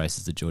because the other race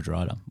is the George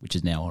Ryder, which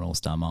is now on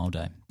All-Star Mile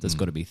Day. So it's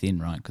got to be thin,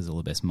 right? Because all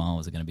the best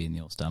miles are going to be in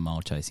the All-Star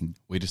Mile chasing.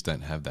 We just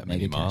don't have that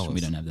many Mega Cash, miles. and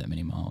we don't have that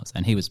many miles.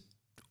 And he was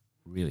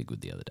really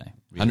good the other day.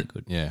 Really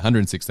good. Yeah,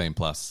 116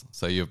 plus.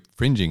 So you're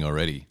fringing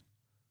already.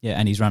 Yeah,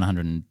 and he's run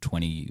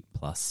 120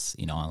 plus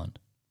in Ireland.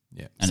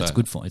 Yeah. And it's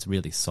good form. It's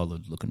really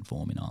solid looking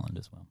form in Ireland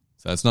as well.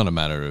 So it's not a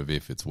matter of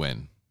if, it's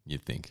when,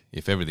 you'd think.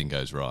 If everything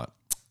goes right.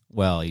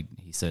 Well, he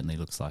certainly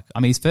looks like... I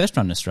mean, his first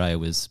run in Australia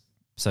was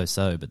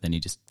so-so, but then he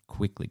just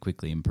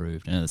quickly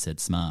improved. And as I said,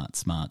 smart,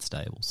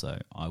 stable. So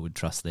I would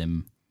trust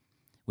them.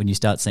 When you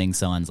start seeing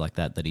signs like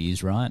that he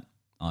is right,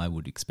 I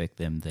would expect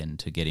them then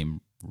to get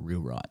him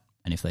real right.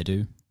 And if they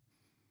do,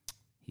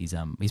 he's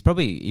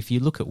probably... If you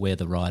look at where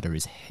the rider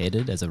is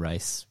headed as a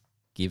race,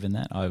 given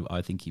that,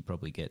 I think he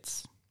probably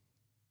gets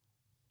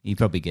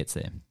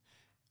there.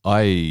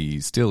 I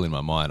still, in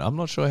my mind, I'm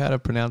not sure how to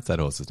pronounce that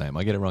horse's name.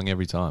 I get it wrong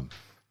every time.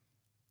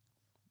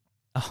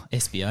 Oh,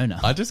 Espiona.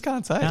 I just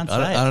can't say it.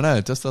 I don't know.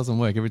 It just doesn't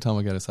work. Every time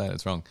I go to say it,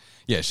 it's wrong.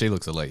 Yeah, she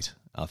looks elite.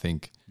 I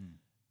think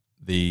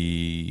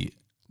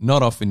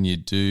not often you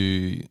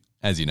do,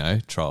 as you know,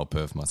 trial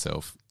perf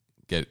myself,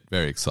 get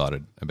very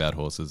excited about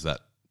horses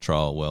that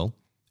trial well.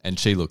 And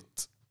she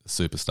looked a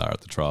superstar at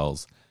the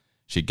trials.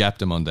 She gapped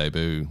them on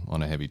debut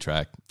on a heavy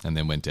track and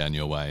then went down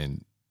your way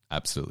and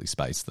absolutely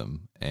spaced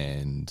them.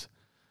 And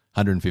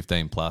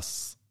 115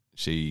 plus,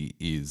 she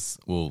is,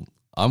 well,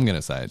 I'm going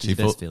to say it. She's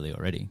best filly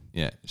already.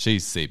 Yeah,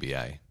 she's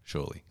CBA,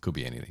 surely. Could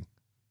be anything.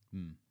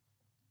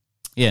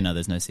 Yeah, no,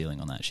 there's no ceiling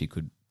on that. She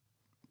could,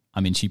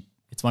 I mean,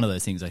 it's one of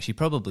those things, like she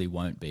probably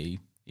won't be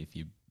if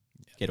you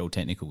get all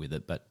technical with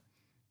it, but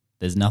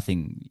there's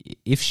nothing,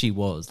 if she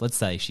was, let's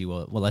say she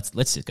was, well, let's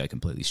just go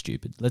completely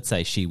stupid. Let's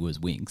say she was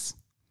Winx.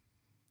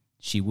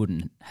 She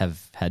wouldn't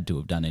have had to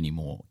have done any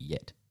more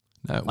yet.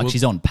 No, like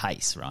she's on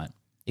pace, right?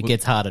 It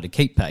gets harder to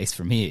keep pace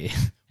from here.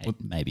 It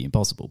may be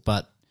impossible,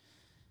 but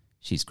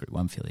she's Group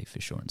 1 filly for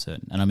sure and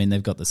certain. And I mean,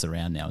 they've got the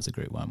Surround now as a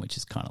Group 1, which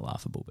is kind of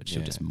laughable, but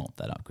she'll just mop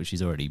that up because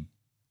she's already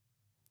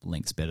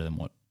lengths better than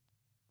what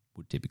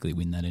would typically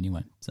win that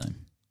anyway. So,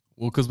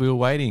 well, because we were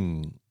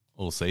waiting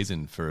all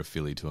season for a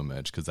filly to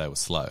emerge because they were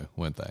slow,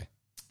 weren't they?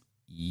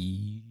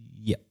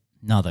 Yeah.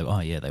 No, they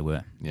were.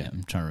 Yeah.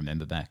 I'm trying to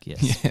remember back.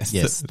 Yes.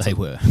 Yes, they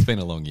were. It's been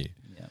a long year.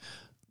 Yeah.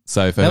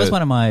 So that was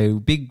one of my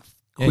big...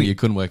 you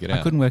couldn't work it out.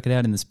 I couldn't work it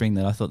out in the spring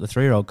that I thought the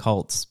 3-year-old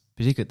colts,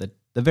 particularly at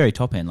the very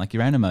top end, like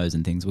your Animos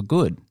and things, were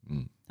good.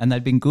 And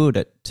they'd been good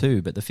at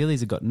 2, but the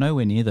fillies had got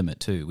nowhere near them at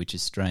 2, which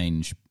is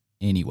strange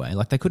anyway.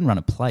 Like they couldn't run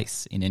a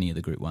place in any of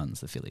the Group 1s,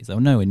 the fillies. They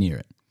were nowhere near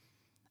it.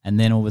 And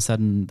then all of a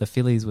sudden the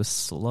fillies were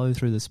slow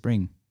through the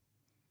spring.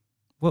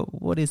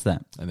 What is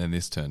that? And then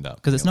this turned up.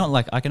 Because it's not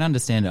like I can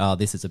understand,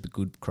 this is a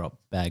good crop,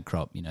 bad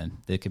crop. You know,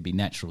 there could be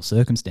natural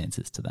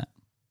circumstances to that.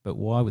 But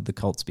why would the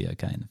colts be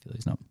okay and the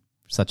fillies not?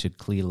 Such a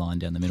clear line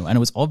down the middle. And it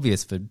was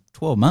obvious for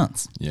 12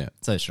 months. Yeah.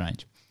 So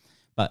strange.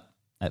 But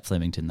at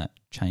Flemington, that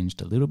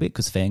changed a little bit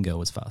because Fangirl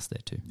was fast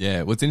there too.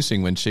 Yeah. What's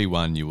interesting, when she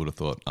won, you would have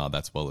thought,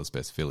 that's Waller's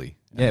best filly.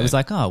 Yeah, it was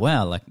like, oh,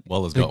 wow. Like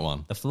Waller's got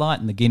one. The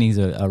Flight and the Guineas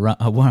are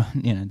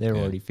they're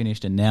already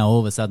finished. And now all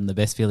of a sudden the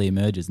best filly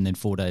emerges. And then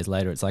 4 days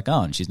later, it's like,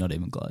 and she's not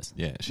even close.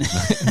 Yeah.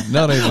 She's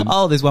not even.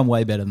 There's one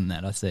way better than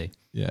that, I see.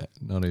 Yeah.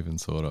 Not even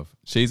sort of.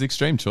 She's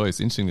extreme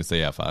choice. Interesting to see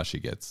how far she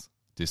gets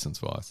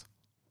distance-wise.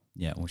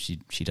 Yeah, well, she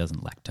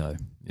doesn't lack toe.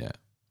 Yeah.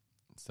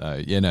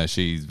 So,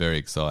 she's very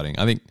exciting.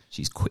 I think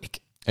she's quick.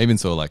 I even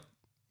saw,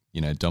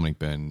 Dominic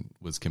Byrne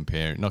was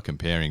not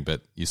comparing,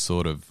 but you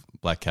sort of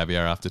Black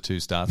Caviar after 2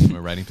 starts from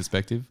a rating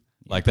perspective.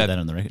 Like that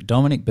on the record.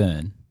 Dominic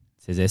Byrne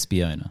says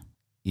Espiona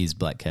is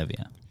Black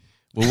Caviar.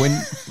 Well,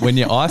 when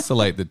you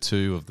isolate the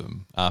 2 of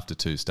them after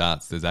 2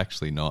 starts, there's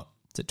actually not.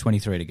 It's at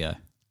 23 to go.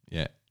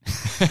 Yeah.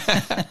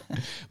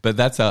 But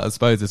that's I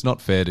suppose it's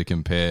not fair to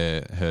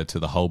compare her to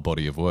the whole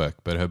body of work,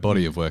 but her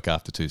body of work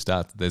after 2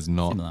 starts, there's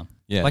not. Similar.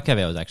 Yeah. Black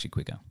Caviar was actually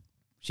quicker.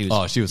 She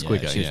was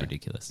quicker. She was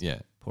ridiculous. Yeah.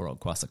 Poor old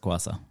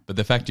Kwasa. But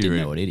the fact didn't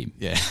know what hit him.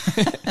 Yeah.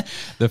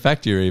 The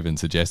fact you're even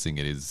suggesting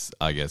it is,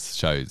 I guess,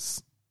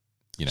 shows.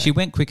 She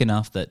went quick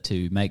enough that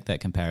to make that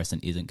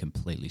comparison isn't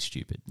completely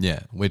stupid.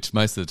 Yeah, which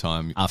most of the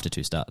time after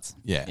 2 starts.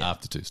 Yeah,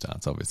 after 2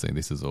 starts. Obviously,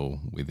 this is all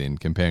within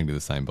comparing to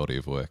the same body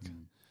of work.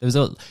 There's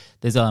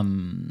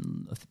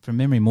from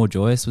memory, More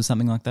Joyous was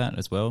something like that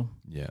as well.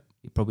 Yeah,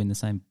 probably in the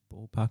same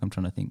ballpark. I'm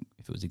trying to think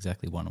if it was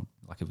exactly one or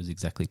it was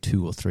exactly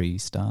 2 or 3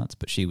 starts,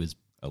 but she was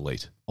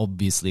elite,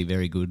 obviously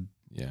very good.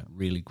 Yeah,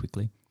 really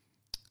quickly.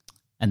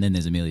 And then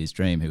there's Amelia's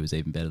Dream, who was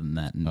even better than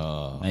that.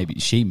 And maybe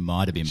she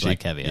might have been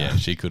Black Caviar. Yeah,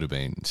 she could have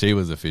been. She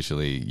was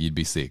officially, you'd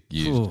be sick.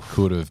 You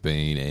could have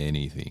been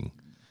anything.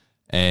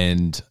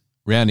 And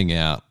rounding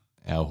out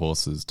our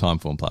horses,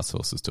 Timeform Plus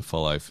horses to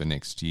follow for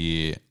next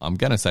year, I'm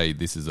going to say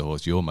this is the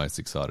horse you're most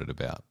excited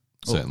about.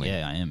 Certainly. Oh,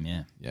 yeah, I am,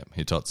 yeah. Yeah,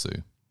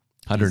 Hitotsu.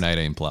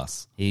 118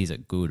 plus. He's a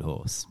good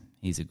horse.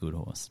 He's a good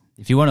horse.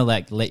 If you want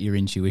to let your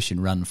intuition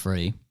run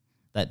free,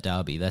 that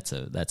Derby, that's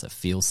a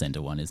field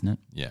centre one, isn't it?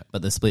 Yeah.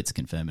 But the splits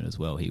confirm it as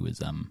well. He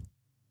was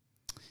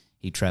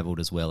he travelled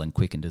as well and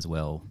quickened as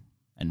well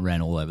and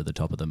ran all over the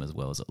top of them as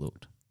well as it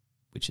looked,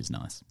 which is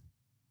nice.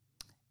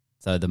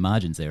 So the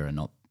margins there are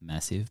not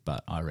massive,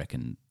 but I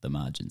reckon the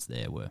margins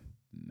there were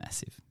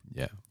massive.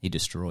 Yeah. He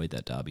destroyed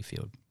that Derby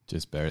field.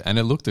 Just buried. And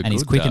it looked a And good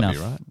he's quick Derby, enough.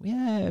 right?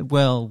 Yeah,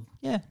 well,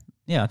 yeah.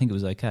 Yeah, I think it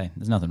was okay.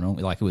 There's nothing wrong.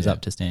 Like, it was Yeah.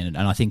 up to standard.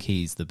 And I think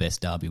he's the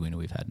best Derby winner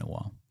we've had in a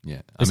while.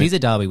 Yeah. Because he's a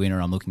Derby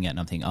winner I'm looking at and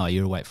I'm thinking, oh,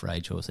 you're a weight for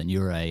age horse and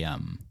you're a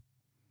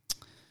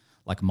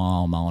like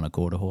mile and a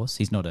quarter horse.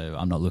 He's not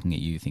I'm not looking at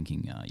you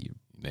thinking, you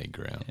need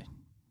ground. Yeah.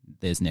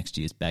 There's next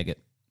year's Baggett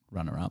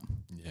runner-up,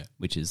 Yeah.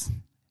 which is,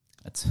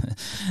 that's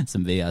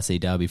some VRC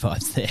Derby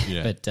vibes there.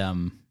 Yeah. But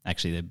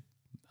actually,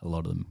 a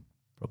lot of them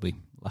probably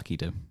lucky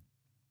to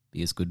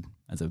be as good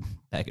as a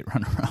Baggett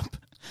runner-up.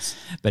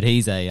 But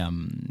he's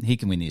he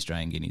can win the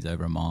Australian Guineas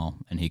over a mile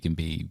and he can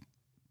be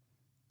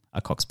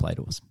a Cox Plate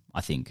horse,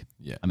 I think.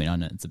 Yeah. I mean, I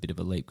know it's a bit of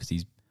a leap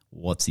because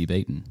what's he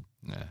beaten?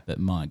 Yeah. But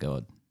my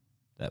God,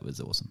 that was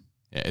awesome.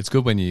 Yeah, it's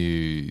good when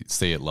you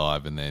see it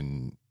live and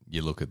then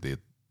you look at the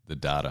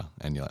data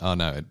and you're like, oh,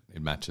 no,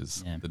 it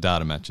matches. Yeah. The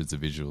data matches the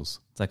visuals.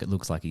 It's like it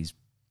looks like he's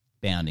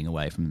bounding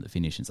away from the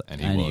finish. It's like,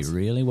 And and he he was.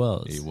 really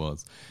was. He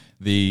was.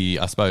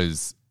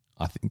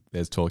 I think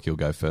there's talk he'll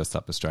go first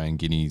up Australian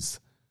Guineas,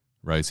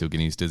 Rosehill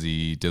Guineas. Do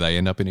they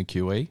end up in a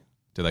QE?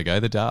 Do they go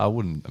to the Derby? I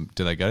wouldn't.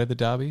 Do they go to the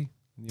Derby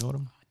in the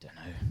autumn? I don't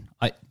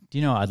know. Do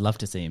you know, I'd love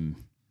to see him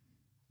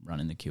run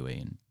in the QE.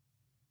 And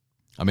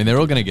I mean, they're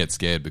all going to get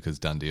scared because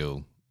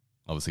Dundeel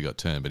obviously got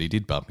turned, but he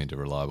did bump into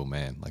Reliable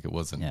Man. Like, it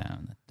wasn't. yeah,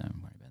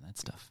 don't worry about that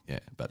stuff. Yeah,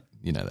 but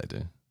you know they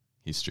do.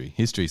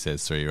 History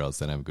says 3-year-olds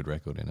don't have a good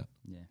record in it.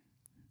 Yeah.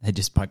 They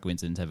just, by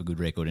coincidence, have a good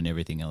record in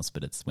everything else,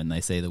 but it's when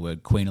they see the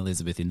word Queen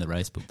Elizabeth in the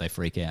race book, they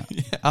freak out.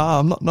 Oh,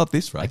 I'm not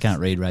this race. They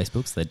can't read race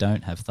books. They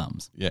don't have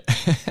thumbs. Yeah.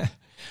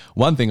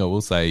 One thing I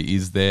will say,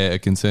 is there a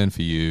concern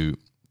for you?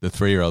 The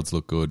 3-year-olds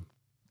look good.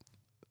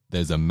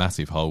 There's a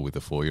massive hole with the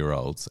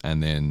 4-year-olds,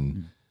 and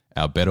then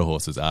our better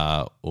horses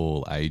are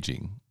all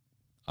aging.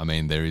 I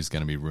mean, there is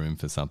going to be room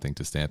for something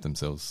to stamp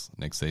themselves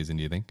next season,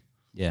 do you think?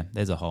 Yeah,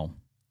 there's a hole.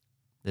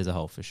 There's a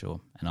hole for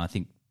sure. And I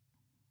think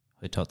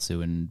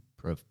Hitotsu and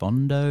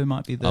Profondo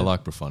might be the... I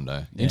like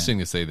Profondo. Yeah. Interesting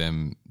to see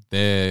them.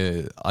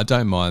 I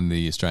don't mind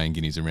the Australian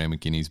Guineas and Randwick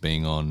Guineas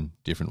being on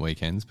different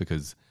weekends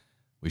because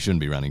we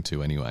shouldn't be running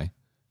two anyway.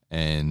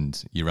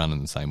 And you run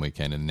on the same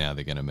weekend and now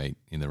they're going to meet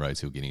in the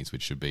Rosehill Guineas,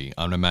 which should be...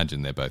 I would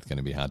imagine they're both going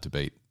to be hard to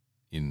beat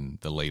in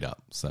the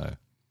lead-up. So,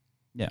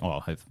 Yeah,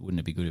 well, wouldn't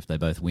it be good if they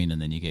both win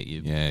and then you get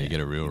your... you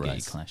get a real you get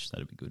race. your clash.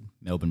 That'd be good.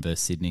 Melbourne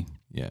versus Sydney.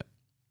 Yeah.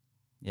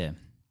 Yeah.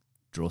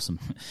 Draw some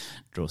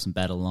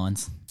battle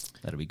lines.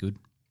 That'll be good.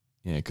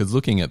 Yeah, because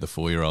looking at the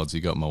 4-year-olds,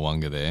 you got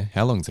Mwanga there.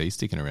 How long's he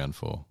sticking around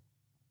for?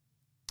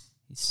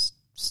 He's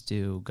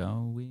still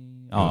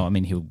going. Oh, I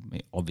mean, he'll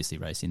obviously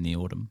race in the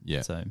autumn.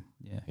 Yeah. So,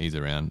 yeah. He's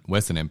around.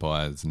 Western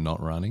Empire's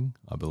not running,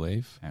 I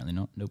believe. Apparently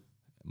not. Nope.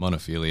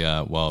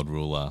 Monophilia, Wild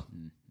Ruler,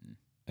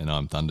 and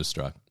I'm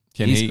Thunderstruck.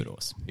 He's a good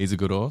horse. He's a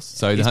good horse.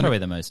 So He's 100 probably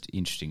the most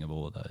interesting of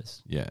all of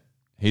those. Yeah.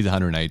 He's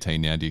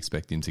 118 now. Do you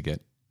expect him to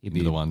get He'll into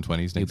be- the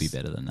 120s next? He'll be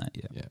better than that,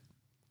 yeah. Yeah.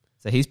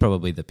 So he's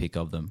probably the pick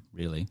of them,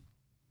 really.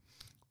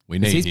 We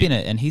 'Cause need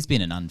he's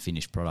been an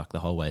unfinished product the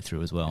whole way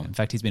through as well. Yeah. In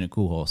fact, he's been a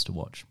cool horse to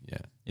watch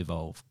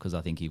evolve because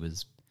I think he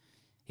was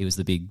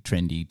the big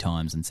trendy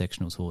times and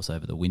sectionals horse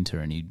over the winter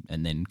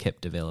and then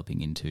kept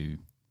developing into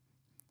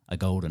a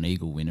Golden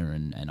Eagle winner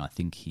and I don't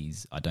think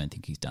he's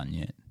done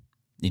yet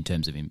in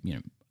terms of him,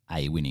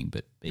 A, winning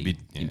but B,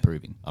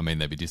 improving. I mean,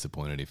 they'd be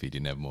disappointed if he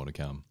didn't have more to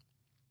come.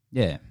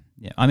 Yeah,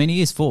 yeah. I mean,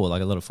 he is 4.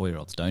 Like a lot of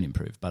 4-year-olds don't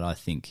improve, but I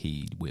think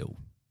he will.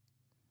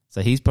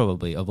 So he's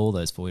probably, of all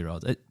those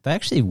 4-year-olds, they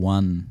actually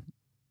won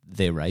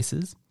their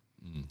races.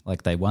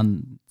 Like they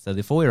won. So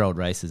the 4-year-old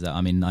races,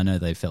 I mean, I know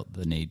they felt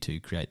the need to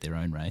create their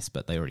own race,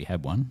 but they already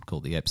had one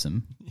called the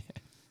Epsom. Yeah.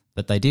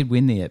 But they did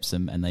win the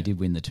Epsom and they did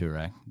win the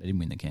Toorak. They didn't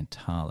win the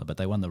Cantala, but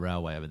they won the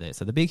Railway over there.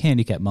 So the big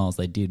handicap miles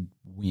they did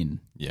win.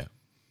 Yeah.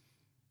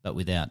 But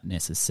without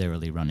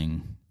necessarily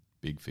running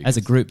Big figures. as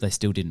a group, they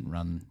still didn't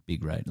run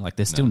big rate. Like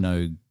there's still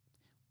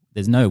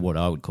there's no what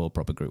I would call a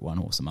proper Group 1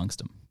 horse amongst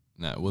them.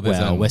 No, well,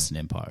 there's Western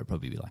Empire would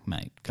probably be like,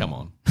 mate, come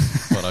on.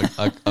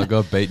 But I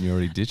got beaten. You're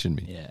already ditching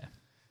me. Yeah.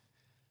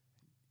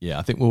 Yeah,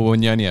 I think, well,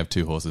 when you only have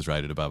two horses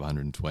rated above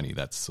 120,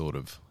 that's sort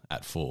of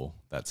at 4.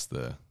 That's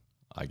the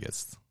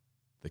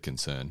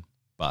concern.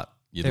 But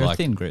you'd They're like... a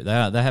thin group. They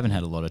haven't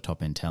had a lot of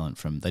top-end talent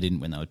from... They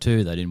didn't when they were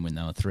 2, they didn't when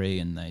they were 3,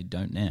 and they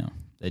don't now.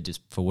 They're just,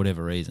 for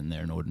whatever reason,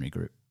 they're an ordinary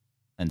group.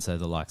 And so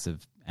the likes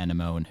of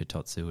Animo and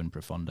Hitotsu and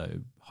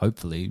Profondo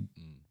hopefully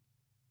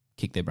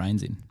kick their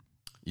brains in.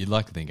 You'd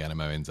like to think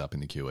Animo ends up in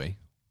the QE.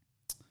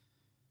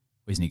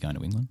 Isn't he going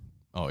to England?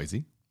 Oh, is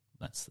he?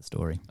 That's the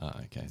story. Oh,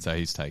 okay. So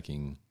he's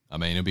taking I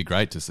mean, it'd be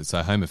great to see.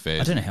 So Home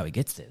Affairs. I don't know how he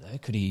gets there though.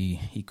 Could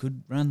he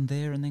could run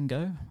there and then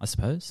go? I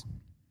suppose.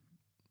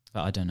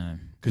 But I don't know.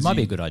 It might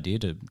be a good idea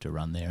to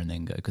run there and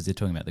then go, because they're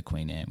talking about the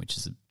Queen Anne, which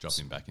is drop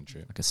him back in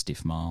trip. like a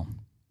stiff mile.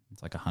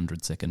 It's like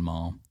 100-second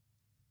mile.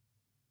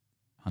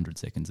 100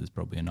 seconds is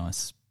probably a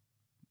nice.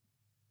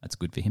 That's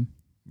good for him.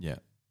 Yeah,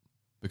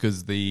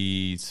 because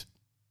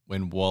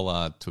when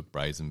Waller took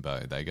Brazen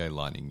Bow, they go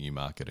Lightning,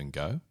 Newmarket, and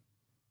go.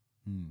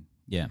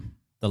 Yeah.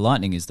 The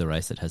Lightning is the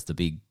race that has the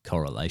big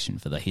correlation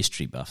for the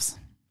history buffs.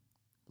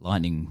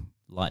 Lightning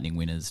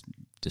winners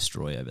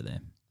destroy over there.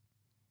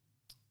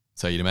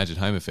 So you'd imagine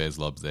Home Affairs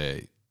lobs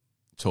there.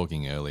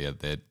 Talking earlier,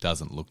 there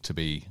doesn't look to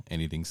be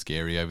anything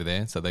scary over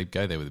there, so they'd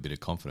go there with a bit of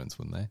confidence,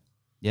 wouldn't they?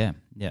 Yeah,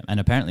 yeah. And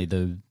apparently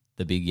the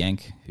big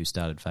Yank who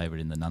started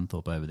favourite in the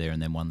Nunthorpe over there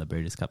and then won the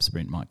Breeders' Cup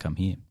Sprint might come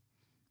here,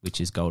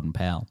 which is Golden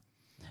Powell.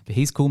 But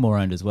he's Coolmore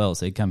owned as well,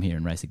 so he'd come here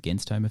and race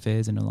against Home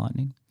Affairs in a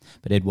Lightning.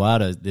 But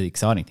Eduardo, the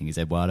exciting thing is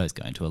Eduardo's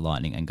going to a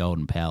Lightning and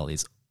Golden Powell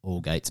is all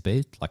gate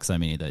speed, like so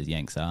many of those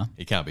Yanks are.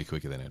 He can't be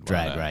quicker than Eduardo.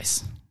 Drag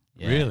race.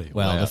 Yeah. Really?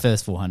 Well, Wow. the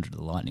first 400 of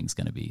the Lightning's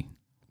going to be...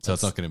 So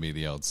it's not going to be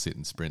the old sit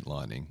and sprint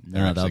Lightning.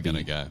 They're No, actually they'll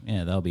going to go.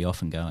 Yeah, they'll be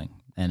off and going.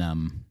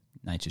 And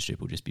Nature Strip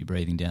will just be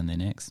breathing down their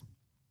necks.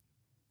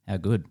 How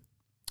good.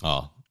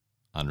 Oh,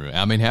 unreal.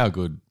 I mean, how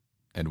good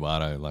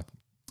Eduardo, like...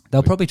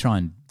 They'll probably try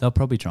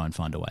and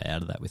find a way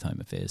out of that with Home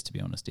Affairs, to be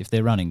honest. If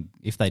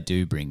they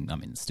do bring, I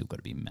mean, it's still got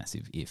to be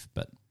massive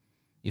but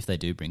if they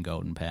do bring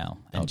Golden Powell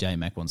and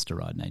J-Mac wants to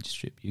ride Nature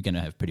Strip, you're going to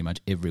have pretty much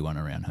everyone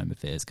around Home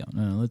Affairs going,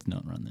 no, let's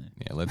not run there.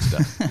 Yeah, let's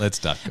duck. Let's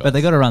duck, guys. But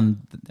they got to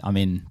run, I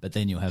mean, but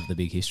then you'll have the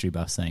big history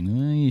buff saying,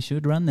 you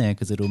should run there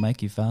because it'll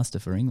make you faster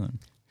for England.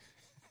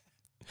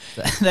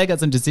 They got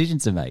some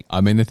decisions to make.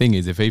 I mean, the thing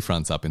is, if he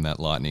fronts up in that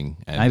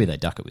Lightning... And Maybe they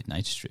duck it with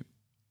Nature Strip.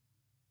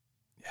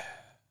 Yeah.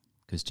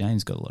 Because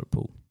James got a lot of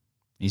pull.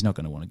 He's not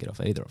going to want to get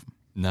off either of them.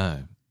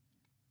 No.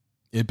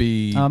 It'd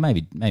be... Oh,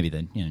 maybe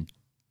then,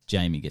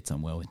 Jamie gets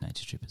on well with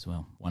Nature Strip as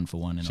well. 1 for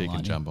 1 in She a can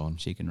Lightning. jump on.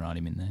 She can ride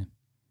him in there.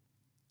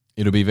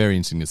 It'll be very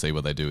interesting to see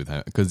what they do with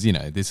her. Because,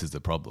 this is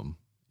the problem.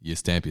 You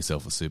stamp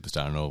yourself a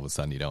superstar and all of a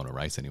sudden you don't want to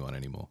race anyone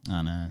anymore.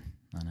 I know.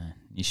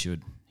 He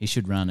should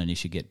run and he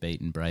should get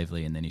beaten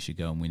bravely and then he should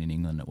go and win in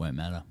England. It won't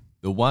matter.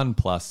 The one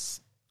plus,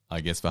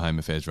 I guess, for Home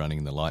Affairs running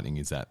in the Lightning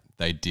is that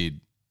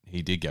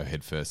he did go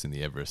head first in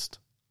the Everest.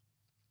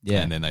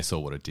 Yeah. And then they saw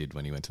what it did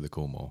when he went to the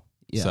Coolmore.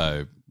 Yeah.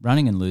 So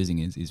running and losing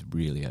is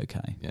really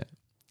okay. yeah.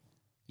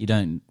 You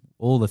don't,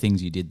 all the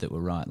things you did that were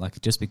right, like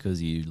just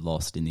because you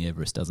lost in the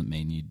Everest doesn't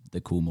mean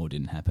the Coolmore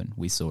didn't happen.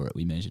 We saw it,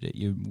 we measured it.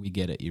 We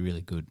get it, you're really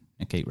good,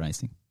 and keep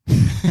racing.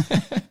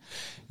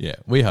 Yeah,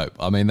 we hope.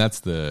 I mean, that's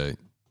the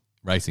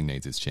racing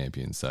needs its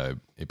champions, so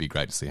it'd be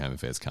great to see Home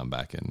Affairs come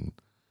back. And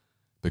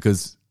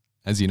because,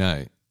 as you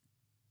know,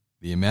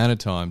 the amount of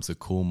times a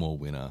Coolmore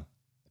winner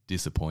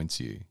disappoints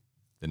you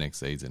the next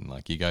season,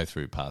 like you go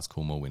through past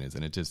Coolmore winners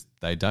and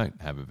they don't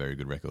have a very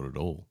good record at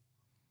all.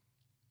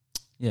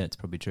 Yeah, it's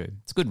probably true.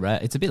 It's good.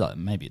 It's a bit like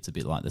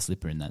the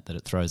Slipper in that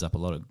it throws up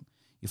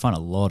you find a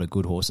lot of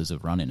good horses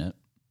have run in it,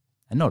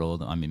 and not all of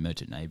them. I mean,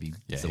 Merchant Navy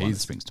is the one that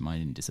springs to mind,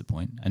 didn't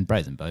disappoint, and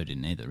Brazen Bow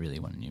didn't either. Really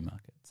won in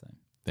Newmarket, so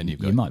Then you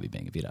might be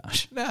being a bit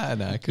harsh.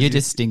 No, You're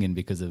just stinging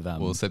because of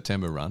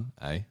September run,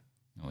 eh?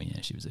 Oh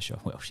yeah, she was a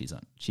shock. Well,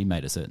 she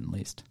made a certain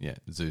list. Yeah,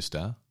 Zoo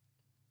Star.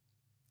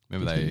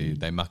 Remember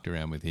they mucked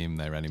around with him.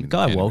 They ran him. Did in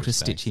Guy the Walter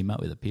Stakes. stitch him up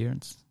with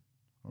appearance,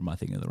 or am I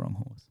thinking of the wrong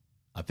horse?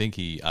 I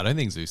don't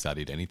think Zoo Star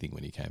did anything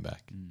when he came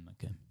back.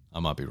 Okay. I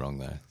might be wrong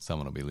though.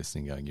 Someone will be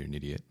listening going, you're an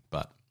idiot.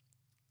 But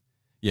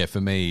yeah, for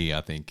me,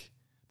 I think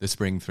the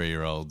spring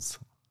 3-year-olds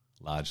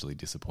largely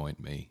disappoint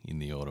me in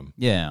the autumn.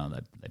 Yeah,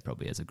 they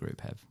probably as a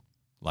group have.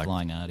 Like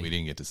Flying Artie. we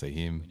didn't get to see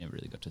him. We never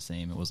really got to see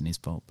him. It wasn't his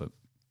fault, but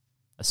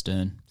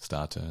Astern.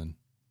 Star Turn.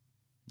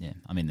 Yeah,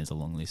 I mean, there's a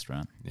long list,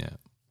 right? Yeah.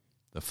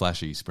 The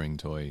flashy spring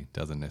toy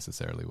doesn't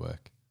necessarily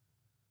work.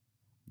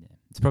 Yeah,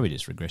 it's probably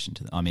just regression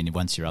to. I mean,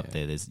 once you're up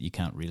there, you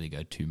can't really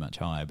go too much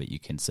higher, but you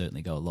can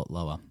certainly go a lot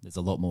lower. There's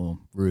a lot more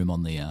room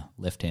on the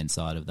left-hand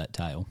side of that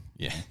tail.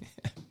 Yeah.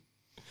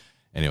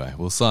 Anyway,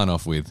 we'll sign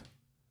off with...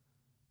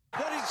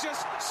 That is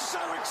just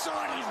so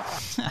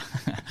exciting.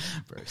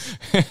 Bruce.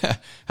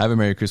 Have a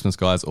Merry Christmas,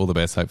 guys. All the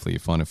best. Hopefully you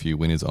find a few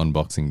winners on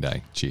Boxing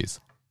Day. Cheers.